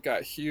 and they've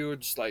got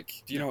huge,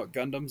 like, do you know what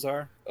Gundams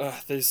are?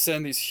 They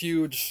send these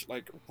huge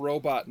like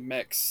robot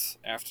mechs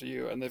after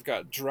you, and they've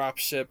got drop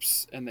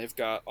ships, and they've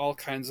got all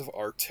kinds of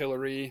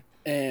artillery,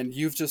 and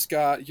you've just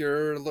got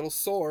your little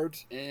sword,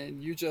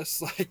 and you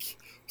just like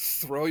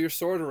throw your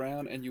sword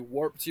around, and you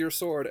warp to your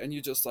sword, and you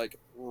just like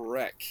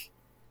wreck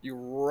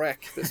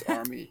this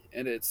army,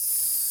 and it's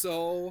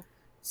so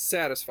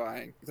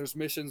satisfying. There's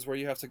missions where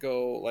you have to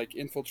go like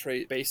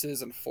infiltrate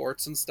bases and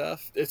forts and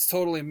stuff. It's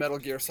totally Metal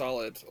Gear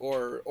Solid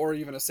or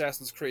even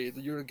Assassin's Creed.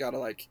 You gotta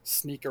like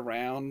sneak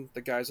around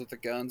the guys with the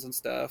guns and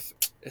stuff.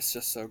 It's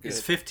just so good.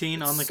 Is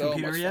 15 on the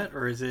computer yet,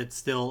 or is it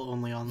still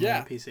only on the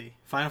PC?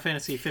 Final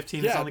Fantasy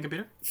 15 is on the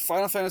computer?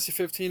 Final Fantasy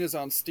 15 is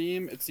on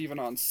Steam. It's even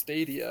on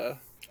Stadia.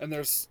 And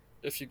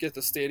if you get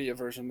the Stadia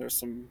version, there's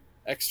some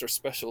extra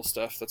special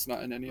stuff that's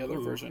not in any other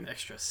version.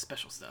 Extra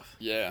special stuff.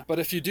 Yeah. But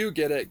if you do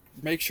get it,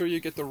 make sure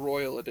you get the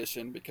Royal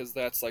Edition, because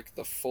that's like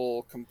the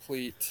full,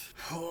 complete,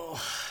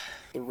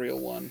 the real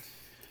one.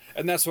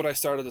 And that's what I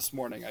started this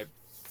morning.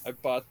 I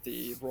bought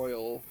the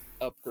Royal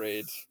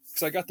upgrade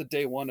because I got the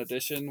Day 1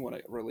 edition when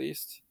it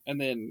released. And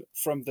then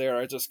from there,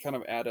 I just kind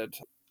of added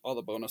all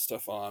the bonus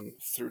stuff on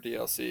through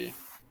DLC.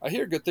 I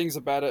hear good things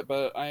about it,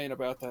 but I ain't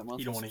about that monthly.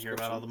 You don't want to hear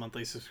about all the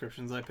monthly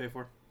subscriptions I pay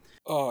for?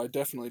 Oh, I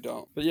definitely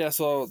don't. But yeah,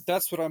 so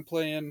that's what I'm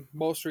playing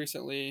most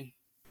recently.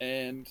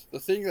 And the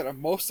thing that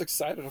I'm most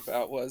excited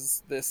about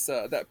was this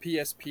that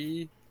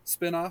PSP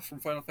spin-off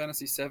from Final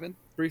Fantasy VII.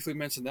 Briefly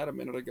mentioned that a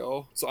minute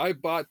ago. So I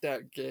bought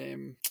that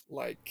game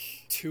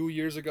like 2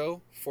 years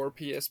ago for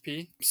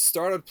PSP.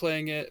 Started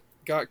playing it,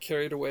 got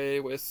carried away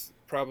with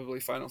probably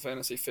Final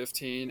Fantasy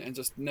 15 and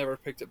just never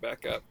picked it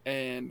back up.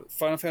 And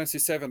Final Fantasy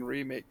 7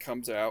 Remake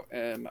comes out,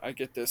 and I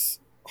get this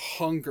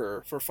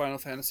hunger for Final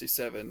Fantasy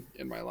 7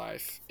 in my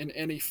life in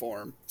any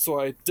form. So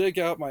I dig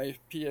out my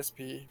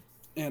PSP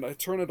and I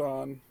turn it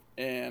on,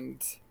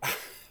 and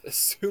as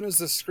soon as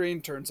the screen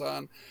turns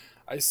on,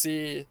 I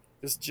see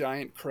this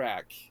giant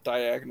crack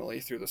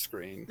diagonally through the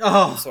screen.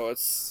 Oh. So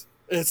it's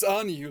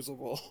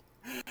unusable.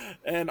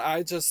 And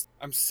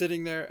I'm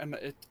sitting there,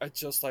 and I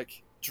just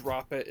like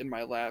drop it in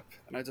my lap,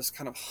 and I just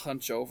kind of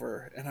hunch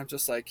over, and I'm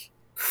just like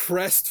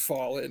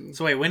crestfallen.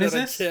 So wait, when is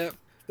this?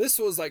 This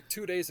was like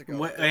 2 days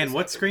ago. And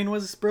what screen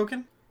was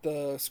broken?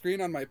 The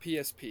screen on my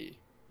PSP,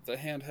 the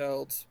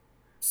handheld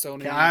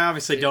Sony. Yeah, I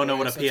obviously don't know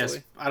what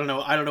a I don't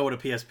know what a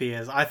PSP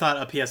is. I thought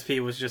a PSP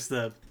was just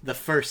the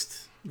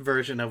first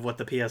version of what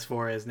the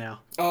PS4 is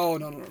now. Oh,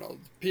 no.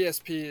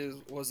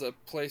 PSP was a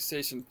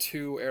PlayStation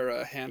 2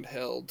 era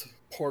handheld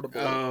portable.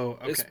 Oh,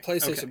 okay. It's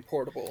PlayStation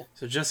Portable.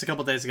 So just a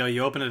couple days ago,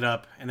 you open it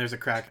up and there's a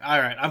crack. All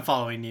right, I'm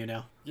following you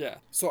now. Yeah.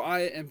 So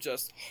I am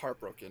just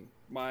heartbroken.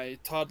 My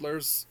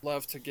toddlers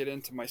love to get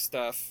into my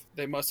stuff.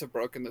 They must have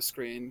broken the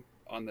screen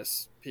on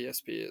this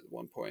PSP at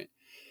one point.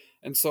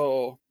 And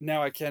so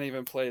now I can't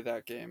even play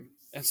that game.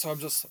 And so I'm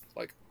just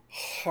like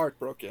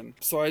heartbroken.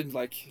 So I'm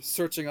like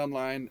searching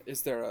online,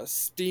 is there a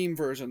Steam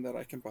version that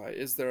I can buy?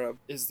 Is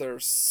there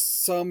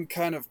some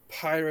kind of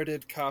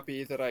pirated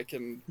copy that I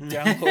can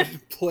download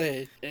and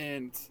play?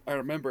 And I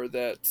remember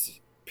that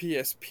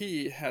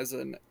PSP has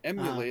an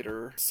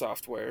emulator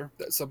software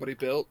that somebody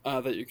built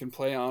that you can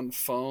play on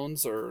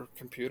phones or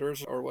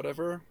computers or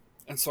whatever.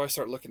 And so I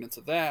start looking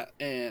into that,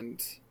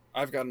 and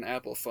I've got an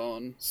Apple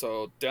phone,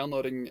 so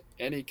downloading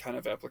any kind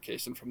of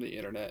application from the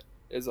internet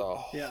is a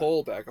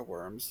whole bag of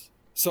worms.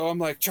 So I'm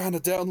like trying to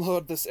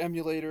download this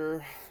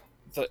emulator.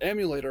 The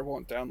emulator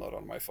won't download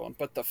on my phone,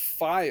 but the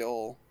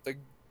file,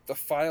 the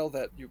file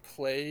that you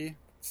play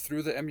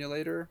through the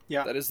emulator,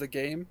 that is the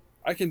game,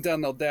 I can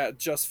download that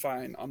just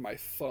fine on my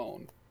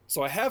phone.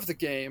 So I have the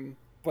game,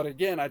 but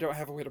again, I don't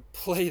have a way to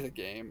play the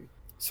game.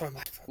 So I'm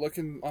like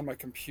looking on my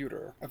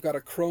computer. I've got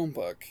a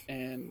Chromebook,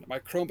 and my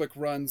Chromebook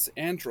runs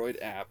Android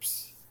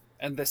apps,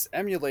 and this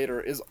emulator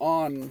is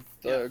on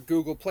the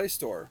Google Play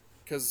Store,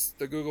 because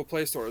the Google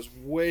Play Store is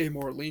way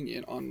more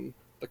lenient on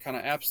the kind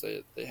of apps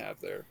they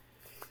have there.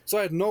 So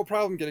I had no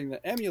problem getting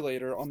the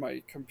emulator on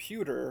my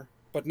computer,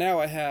 but now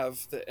I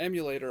have the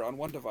emulator on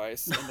one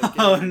device and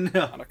the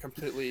game on a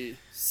completely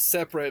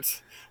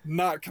separate,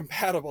 not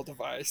compatible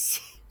device.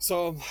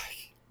 So I'm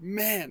like,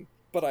 man,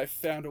 but I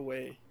found a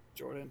way,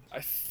 Jordan.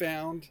 I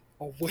found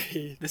a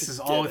way. This is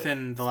all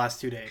within the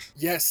last 2 days.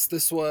 Yes,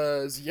 this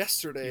was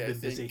yesterday, You've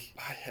been busy.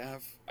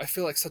 I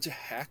feel like such a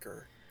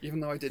hacker,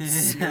 even though I did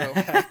zero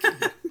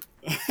hacking.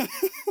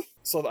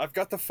 So I've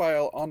got the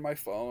file on my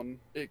phone.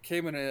 It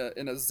came in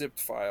a zipped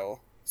file.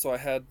 So I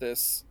had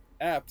this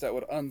app that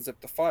would unzip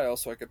the file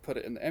so I could put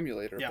it in the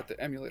emulator, but the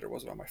emulator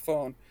wasn't on my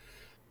phone.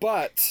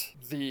 But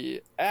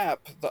the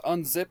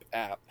Unzip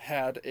app,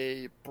 had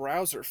a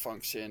browser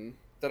function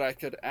that I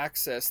could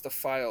access the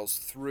files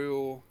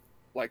through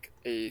like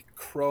a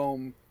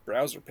Chrome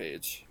browser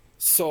page.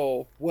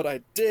 So what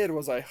I did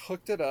was I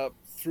hooked it up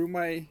through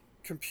my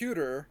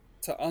computer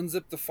to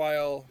unzip the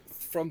file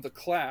from the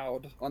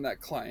cloud on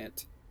that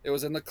client. It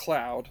was in the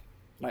cloud,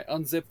 and I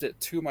unzipped it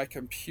to my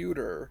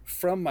computer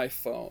from my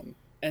phone.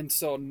 And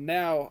so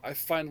now I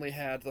finally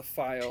had the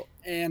file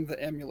and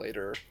the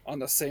emulator on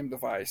the same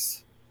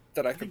device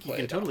that I could play.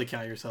 You can totally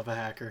count yourself a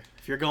hacker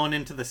if you're going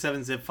into the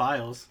 7-zip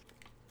files.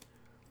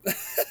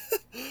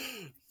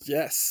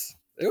 Yes.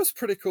 It was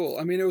pretty cool.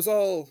 I mean,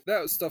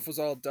 that stuff was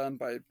all done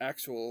by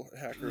actual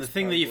hackers. The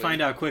thing that you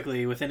find out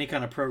quickly with any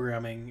kind of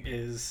programming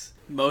is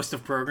most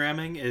of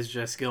programming is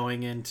just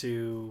going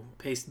into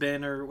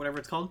Pastebin or whatever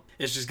it's called.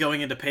 It's just going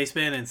into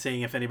Pastebin and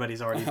seeing if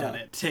anybody's already done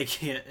it,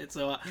 taking it.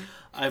 So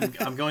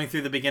I'm going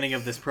through the beginning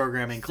of this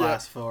programming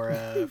class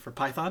for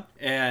Python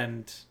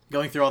and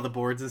going through all the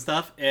boards and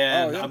stuff,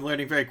 and I'm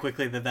learning very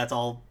quickly that that's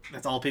all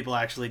people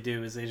actually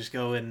do is they just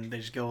go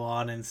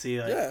on and see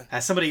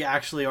has somebody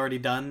actually already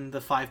done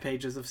the 5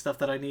 pages of stuff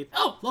that I need?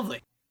 Oh,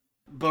 lovely.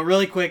 But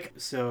really quick,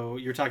 so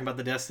you're talking about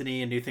the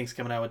Destiny and new things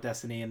coming out with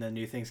Destiny and then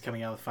new things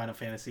coming out with Final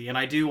Fantasy. And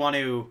I do want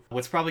to,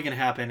 what's probably going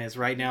to happen is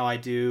right now I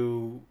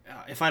do,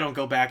 if I don't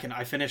go back and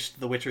I finished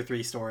the Witcher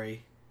 3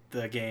 story,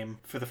 the game,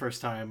 for the first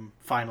time,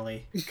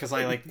 finally. Because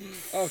I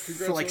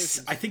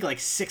congratulations. I think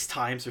 6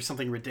 times or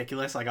something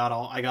ridiculous, I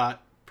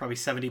got probably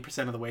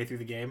 70% of the way through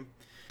the game.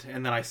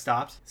 And then I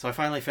stopped. So I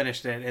finally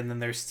finished it. And then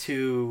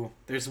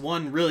there's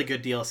one really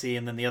good DLC,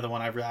 and then the other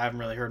one I haven't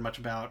really heard much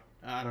about.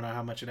 I don't know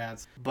how much it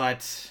adds.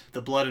 But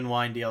the Blood and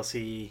Wine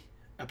DLC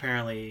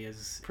apparently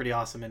is pretty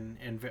awesome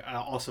and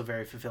also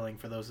very fulfilling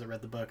for those that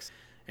read the books.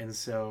 And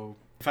so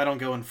if I don't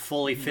go and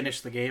fully finish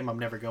the game, I'm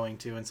never going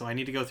to. And so I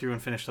need to go through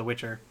and finish The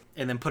Witcher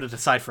and then put it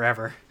aside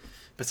forever,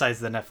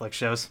 besides the Netflix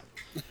shows.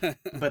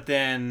 But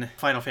then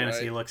Final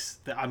Fantasy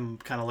I'm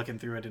kind of looking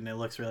through it and it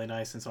looks really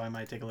nice. And so I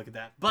might take a look at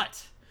that.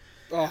 But...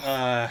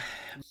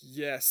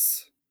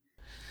 yes.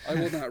 I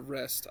will not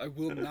rest. I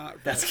will not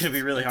rest. That's going to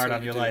be really hard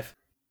on your life.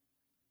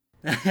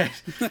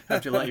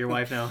 Have to let your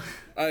wife know.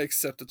 I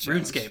accept the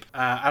challenge. RuneScape.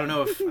 I don't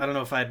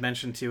know if I had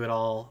mentioned to you at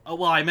all. Oh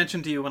well, I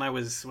mentioned to you when I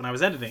was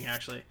editing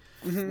actually.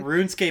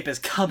 RuneScape has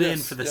come in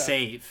for the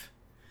save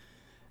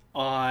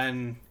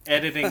on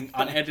editing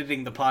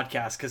the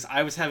podcast because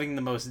I was having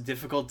the most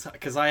difficult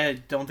because I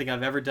don't think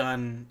I've ever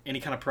done any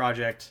kind of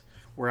project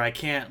where I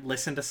can't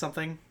listen to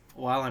something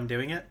while I'm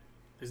doing it.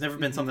 There's never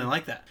been something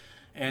like that,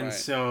 and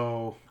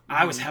so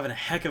I was having a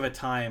heck of a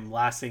time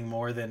lasting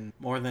more than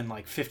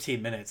like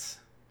 15 minutes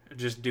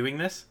just doing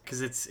this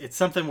because it's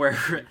something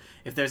where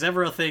if there's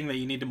ever a thing that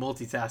you need to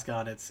multitask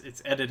on,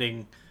 it's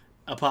editing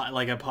a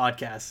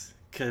podcast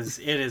because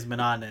it is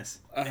monotonous.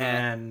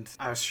 And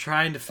I was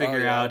trying to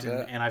figure out,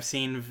 and I've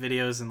seen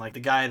videos, and like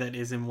the guy that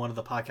is in one of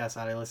the podcasts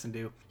that I listen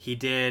to, he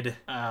did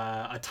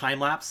a time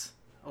lapse,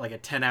 like a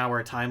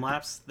 10-hour time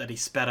lapse that he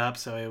sped up,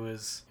 so it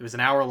was an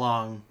hour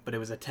long, but it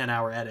was a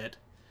 10-hour edit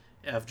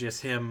of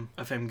just him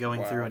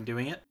going through and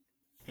doing it.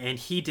 And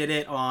he did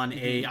it on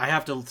I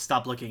have to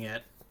stop looking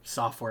at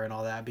software and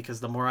all that because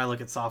the more I look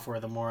at software,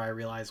 the more I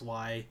realize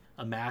why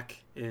a Mac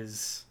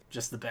is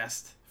just the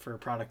best for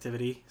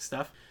productivity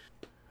stuff.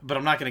 But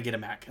I'm not going to get a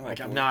Mac.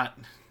 I'm not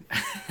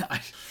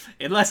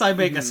unless I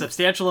make a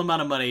substantial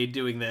amount of money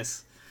doing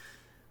this.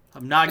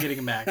 I'm not getting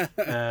a Mac.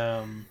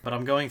 But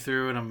I'm going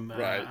through and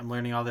I'm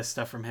learning all this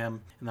stuff from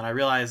him. And then I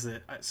realized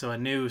that a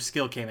new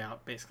skill came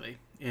out basically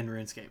in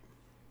RuneScape.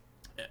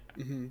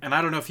 And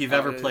I don't know if you've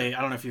ever played. I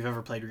don't know if you've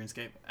ever played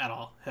RuneScape at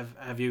all.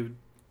 Have you?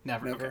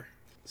 Never. Okay.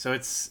 So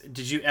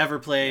did you ever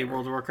play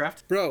World of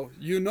Warcraft? Bro,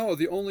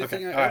 the only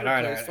thing I ever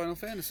play is Final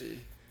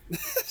Fantasy.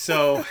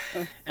 So,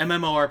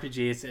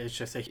 MMORPG, it's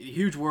just a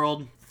huge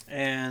world,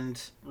 and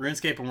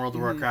RuneScape and World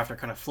of Warcraft are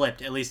kind of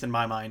flipped, at least in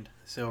my mind.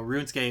 So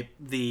RuneScape,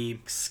 the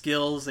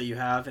skills that you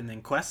have and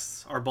then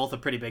quests are both a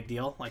pretty big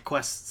deal. Like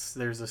quests,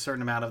 there's a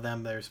certain amount of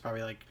them. There's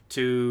probably like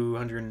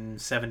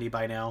 270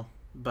 by now,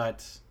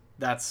 but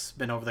that's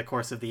been over the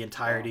course of the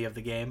entirety of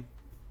the game,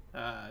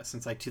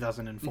 since like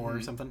 2004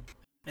 or something.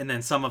 And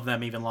then some of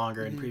them even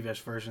longer in previous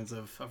versions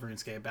of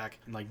RuneScape back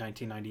in like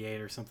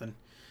 1998 or something.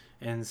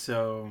 And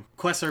so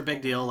quests are a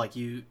big deal. Like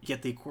you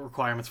get the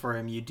requirements for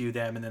them, you do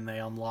them, and then they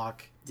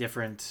unlock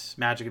different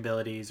magic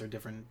abilities or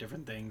different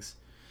things.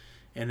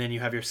 And then you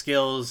have your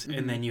skills,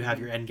 and then you have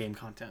your end game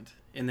content.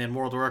 And then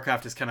World of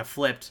Warcraft is kind of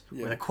flipped,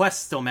 where the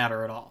quests don't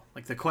matter at all.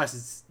 Like the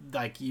quests,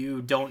 like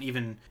it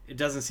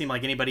doesn't seem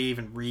like anybody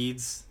even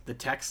reads the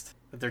text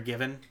that they're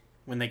given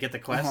when they get the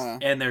quest.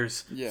 And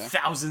there's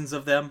thousands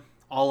of them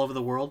all over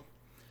the world,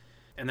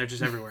 and they're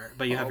just everywhere.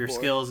 But you have your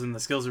skills, and the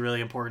skills are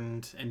really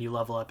important, and you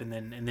level up, and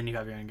then you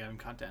have your end game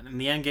content.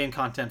 And the end game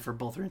content for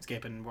both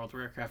RuneScape and World of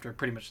Warcraft are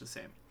pretty much the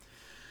same.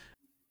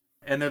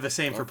 And they're the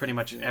same for pretty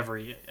much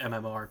every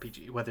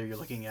MMORPG, whether you're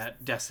looking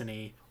at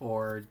Destiny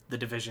or The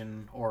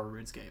Division or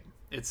RuneScape.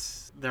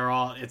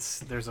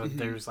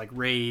 There's like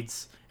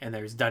raids, and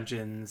there's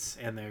dungeons,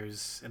 and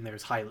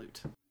there's high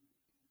loot.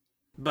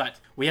 But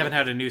we haven't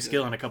had a new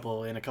skill in a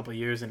couple of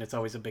years, and it's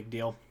always a big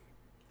deal.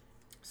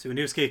 So a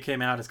new skill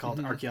came out. It's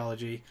called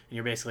Archaeology, and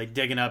you're basically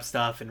digging up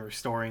stuff and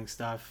restoring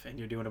stuff, and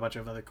you're doing a bunch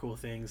of other cool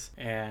things.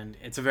 And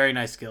it's a very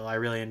nice skill. I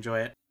really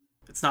enjoy it.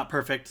 It's not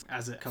perfect,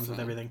 as it comes with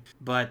everything,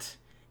 but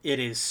it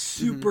is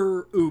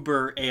super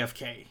uber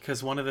AFK,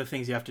 because one of the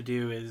things you have to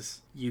do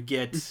is you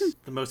get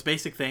the most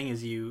basic thing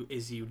is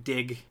you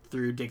dig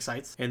through dig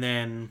sites, and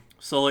then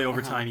slowly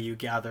over time you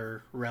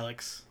gather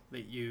relics,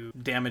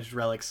 damaged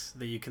relics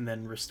that you can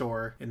then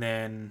restore. And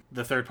then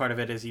the third part of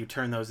it is you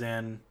turn those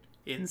in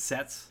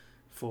sets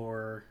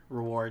for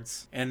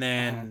rewards. And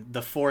then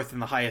the fourth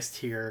and the highest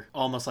tier,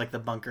 almost like the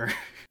bunker,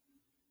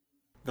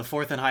 the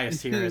fourth and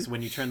highest tier is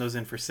when you turn those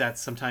in for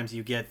sets. Sometimes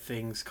you get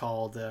things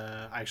called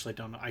I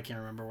can't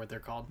remember what they're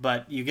called,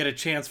 but you get a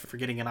chance for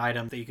getting an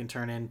item that you can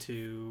turn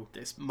into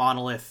this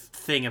monolith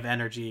thing of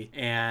energy,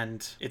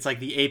 and it's like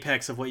the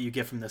apex of what you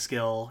get from the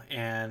skill.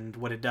 And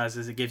what it does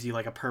is it gives you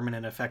like a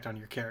permanent effect on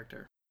your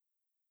character.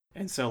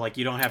 And so like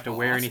you don't have to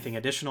wear anything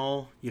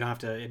additional. You don't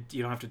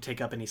have to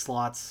take up any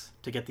slots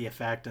to get the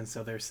effect. And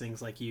so there's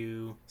things like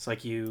you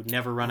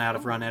never run out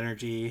of run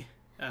energy.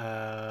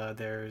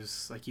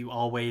 There's like you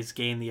always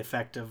gain the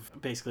effect of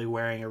basically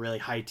wearing a really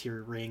high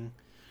tier ring.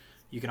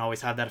 You can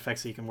always have that effect,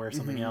 so you can wear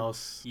something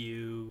else.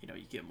 You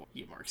get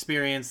more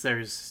experience.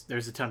 There's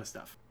a ton of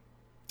stuff.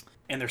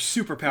 And they're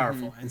super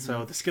powerful, and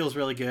so the skill's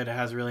really good. It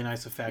has a really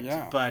nice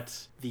effect,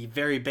 but the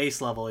very base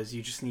level is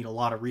you just need a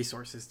lot of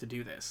resources to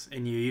do this,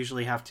 and you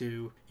usually have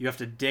to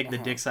dig the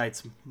dig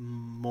sites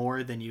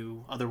more than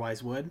you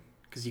otherwise would,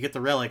 because you get the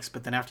relics,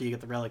 but then after you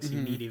get the relics,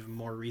 you need even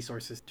more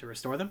resources to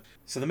restore them.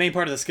 So the main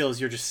part of the skill is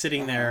you're just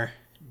sitting there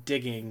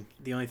digging.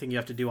 The only thing you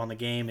have to do on the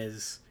game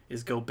is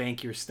go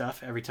bank your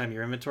stuff every time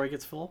your inventory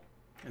gets full,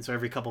 and so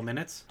every couple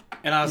minutes.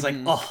 And I was like,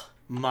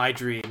 my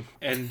dream.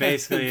 And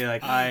basically,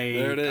 like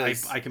There it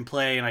is. I can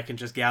play and I can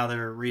just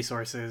gather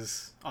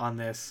resources on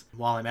this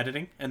while I'm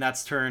editing, and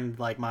that's turned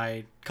like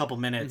my couple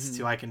minutes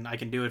to I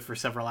can do it for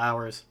several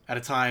hours at a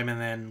time, and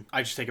then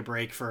I just take a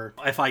break for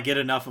if I get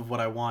enough of what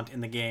I want in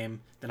the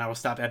game, then I will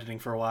stop editing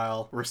for a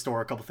while,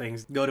 restore a couple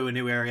things, go to a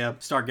new area,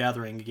 start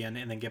gathering again,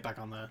 and then get back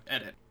on the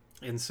edit.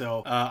 And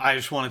so I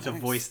just wanted to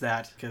voice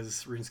that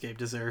because RuneScape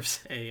deserves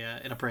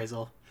an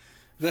appraisal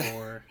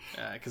for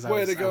because I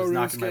was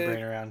knocking my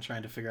brain around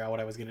trying to figure out what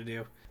I was going to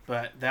do.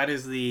 But that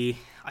is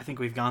I think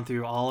we've gone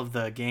through all of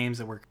the games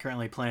that we're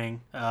currently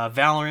playing.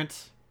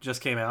 Valorant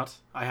just came out.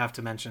 I have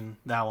to mention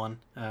that one.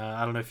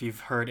 I don't know if you've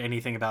heard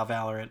anything about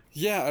Valorant.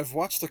 Yeah, I've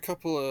watched a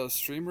couple of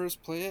streamers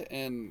play it,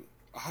 and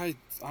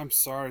I'm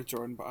sorry,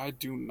 Jordan, but I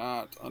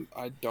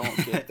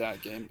don't get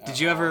that game. Did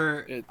you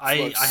ever?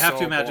 I have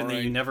to imagine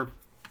that you never,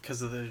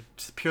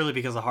 purely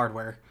because of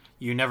hardware.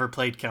 You never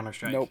played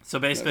Counter-Strike. Nope. So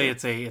basically,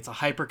 it's a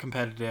hyper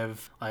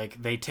competitive.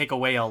 Like they take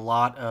away a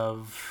lot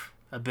of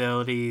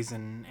abilities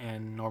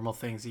and normal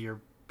things that your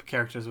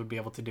characters would be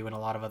able to do in a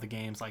lot of other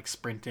games, like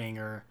sprinting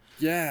or.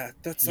 Yeah,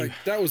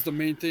 that was the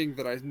main thing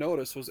that I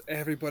noticed was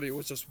everybody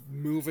was just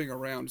moving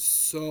around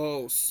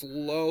so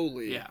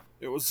slowly. Yeah.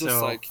 It was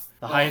just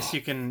the highest you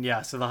can.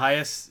 Yeah. So the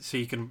highest, so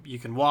you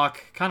can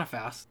walk kind of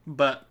fast,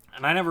 but.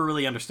 And I never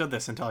really understood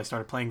this until I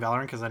started playing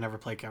Valorant because I never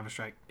played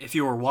Counter-Strike. If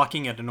you were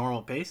walking at a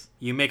normal pace,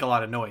 you make a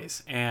lot of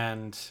noise,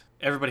 and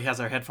everybody has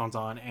their headphones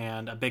on,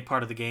 and a big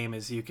part of the game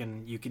is you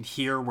can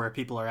hear where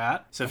people are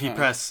at. So if you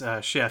press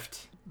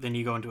shift, then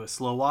you go into a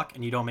slow walk,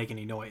 and you don't make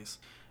any noise.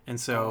 And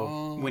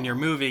so when you're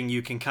moving,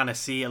 you can kind of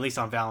see, at least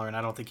on Valorant,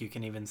 I don't think you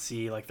can even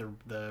see like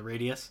the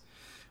radius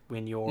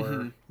when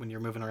you're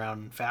moving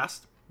around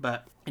fast.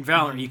 But in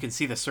Valorant, you can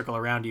see the circle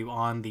around you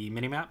on the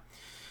minimap.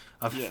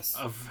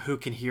 Of who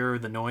can hear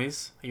the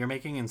noise that you're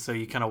making, and so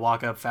you kind of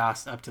walk up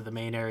fast up to the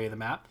main area of the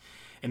map,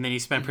 and then you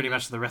spend pretty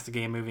much the rest of the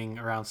game moving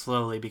around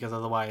slowly because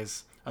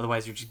otherwise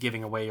you're just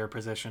giving away your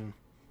position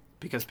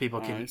because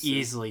people can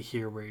easily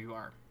hear where you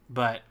are.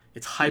 But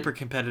it's hyper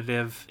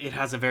competitive. It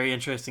has a very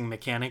interesting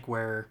mechanic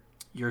where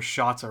your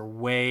shots are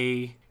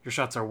way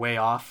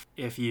off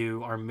if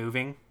you are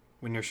moving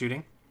when you're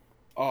shooting.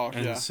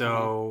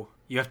 So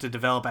you have to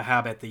develop a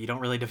habit that you don't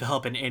really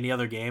develop in any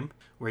other game,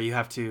 where you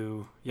have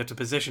to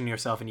position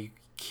yourself and you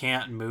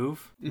can't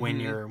move when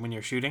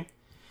you're shooting.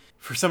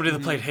 For somebody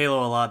that played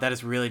Halo a lot, that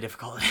is really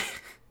difficult.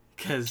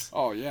 Cause,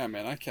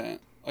 man, I can't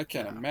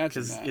imagine that.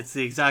 Because it's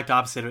the exact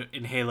opposite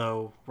in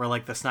Halo, where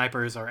like the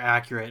snipers are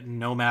accurate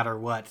no matter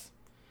what.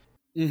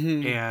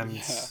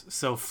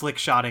 So flick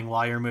shotting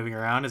while you're moving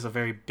around is a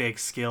very big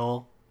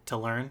skill to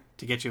learn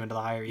to get you into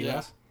the higher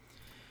elos.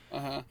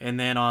 And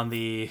then on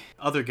the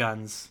other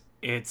guns,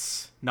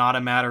 it's not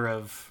a matter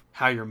of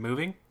how you're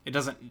moving.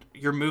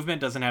 Your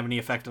movement doesn't have any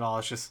effect at all.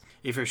 It's just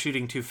if you're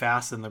shooting too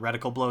fast, then the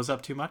reticle blows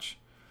up too much.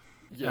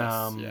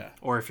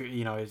 Or if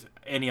you're,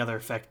 any other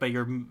effect. But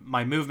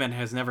my movement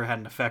has never had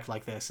an effect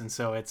like this, and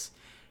so it's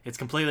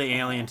completely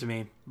alien to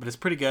me. But it's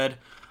pretty good.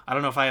 I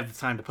don't know if I have the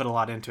time to put a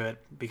lot into it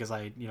because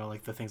I,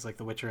 like the things like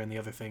The Witcher and the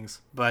other things.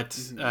 But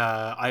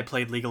I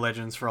played League of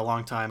Legends for a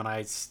long time, and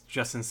I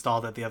just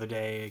installed it the other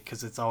day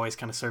because it's always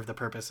kind of served the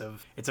purpose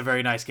of it's a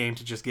very nice game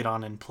to just get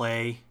on and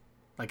play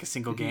like a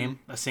single game,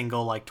 a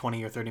single like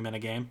 20 or 30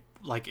 minute game.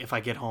 Like if I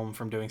get home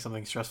from doing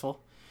something stressful,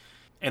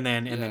 and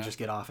then just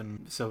get off.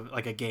 And so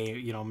like a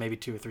game, maybe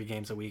 2 or 3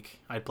 games a week,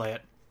 I'd play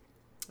it.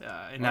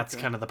 And that's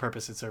kind of the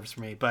purpose it serves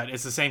for me. But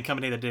it's the same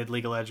company that did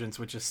League of Legends,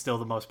 which is still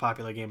the most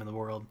popular game in the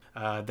world.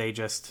 They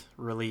just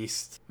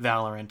released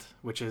Valorant,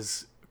 which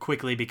is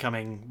quickly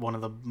becoming one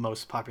of the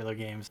most popular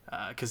games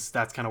because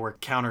that's kind of where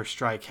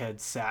Counter-Strike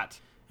had sat.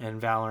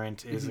 And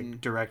Valorant is a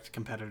direct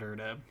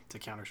competitor to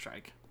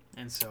Counter-Strike.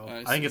 And so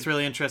I think it's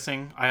really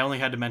interesting. I only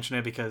had to mention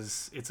it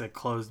because it's a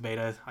closed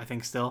beta, I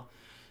think, still.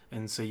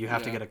 And so you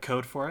have to get a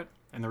code for it.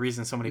 And the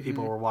reason so many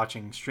people were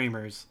watching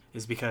streamers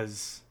is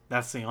because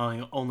that's the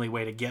only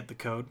way to get the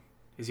code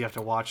is you have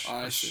to watch.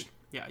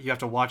 You have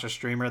to watch a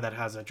streamer that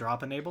has a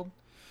drop enabled,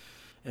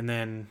 and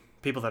then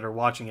people that are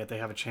watching it, they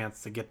have a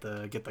chance to get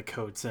the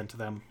code sent to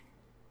them.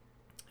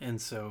 And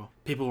so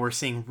people were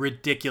seeing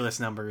ridiculous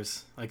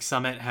numbers. Like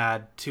Summit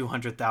had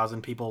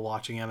 200,000 people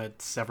watching him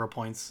at several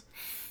points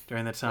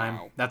during the time.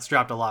 Wow. That's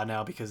dropped a lot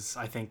now because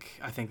I think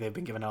they've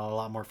been giving out a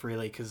lot more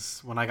freely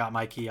because when I got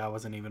my key, I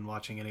wasn't even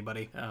watching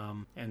anybody.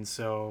 And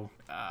so,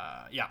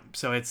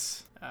 so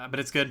it's, but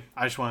it's good.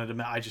 I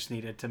just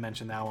needed to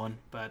mention that one,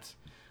 but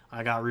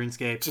I got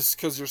RuneScape. Just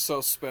because you're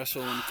so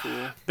special and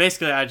cool.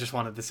 Basically, I just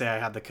wanted to say I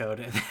had the code.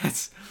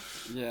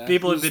 And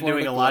people have been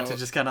doing a lot to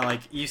just kind of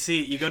like,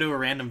 you go to a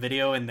random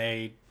video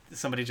and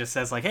somebody just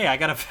says like, hey, I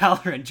got a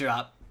Valorant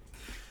drop.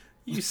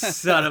 You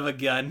son of a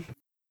gun.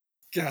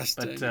 Gosh,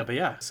 but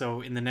yeah,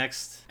 so in the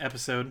next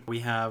episode we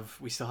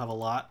still have a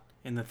lot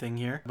in the thing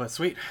here, but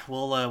sweet,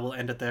 we'll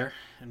end it there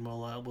and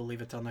we'll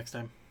leave it till next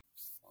time.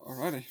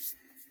 Alrighty.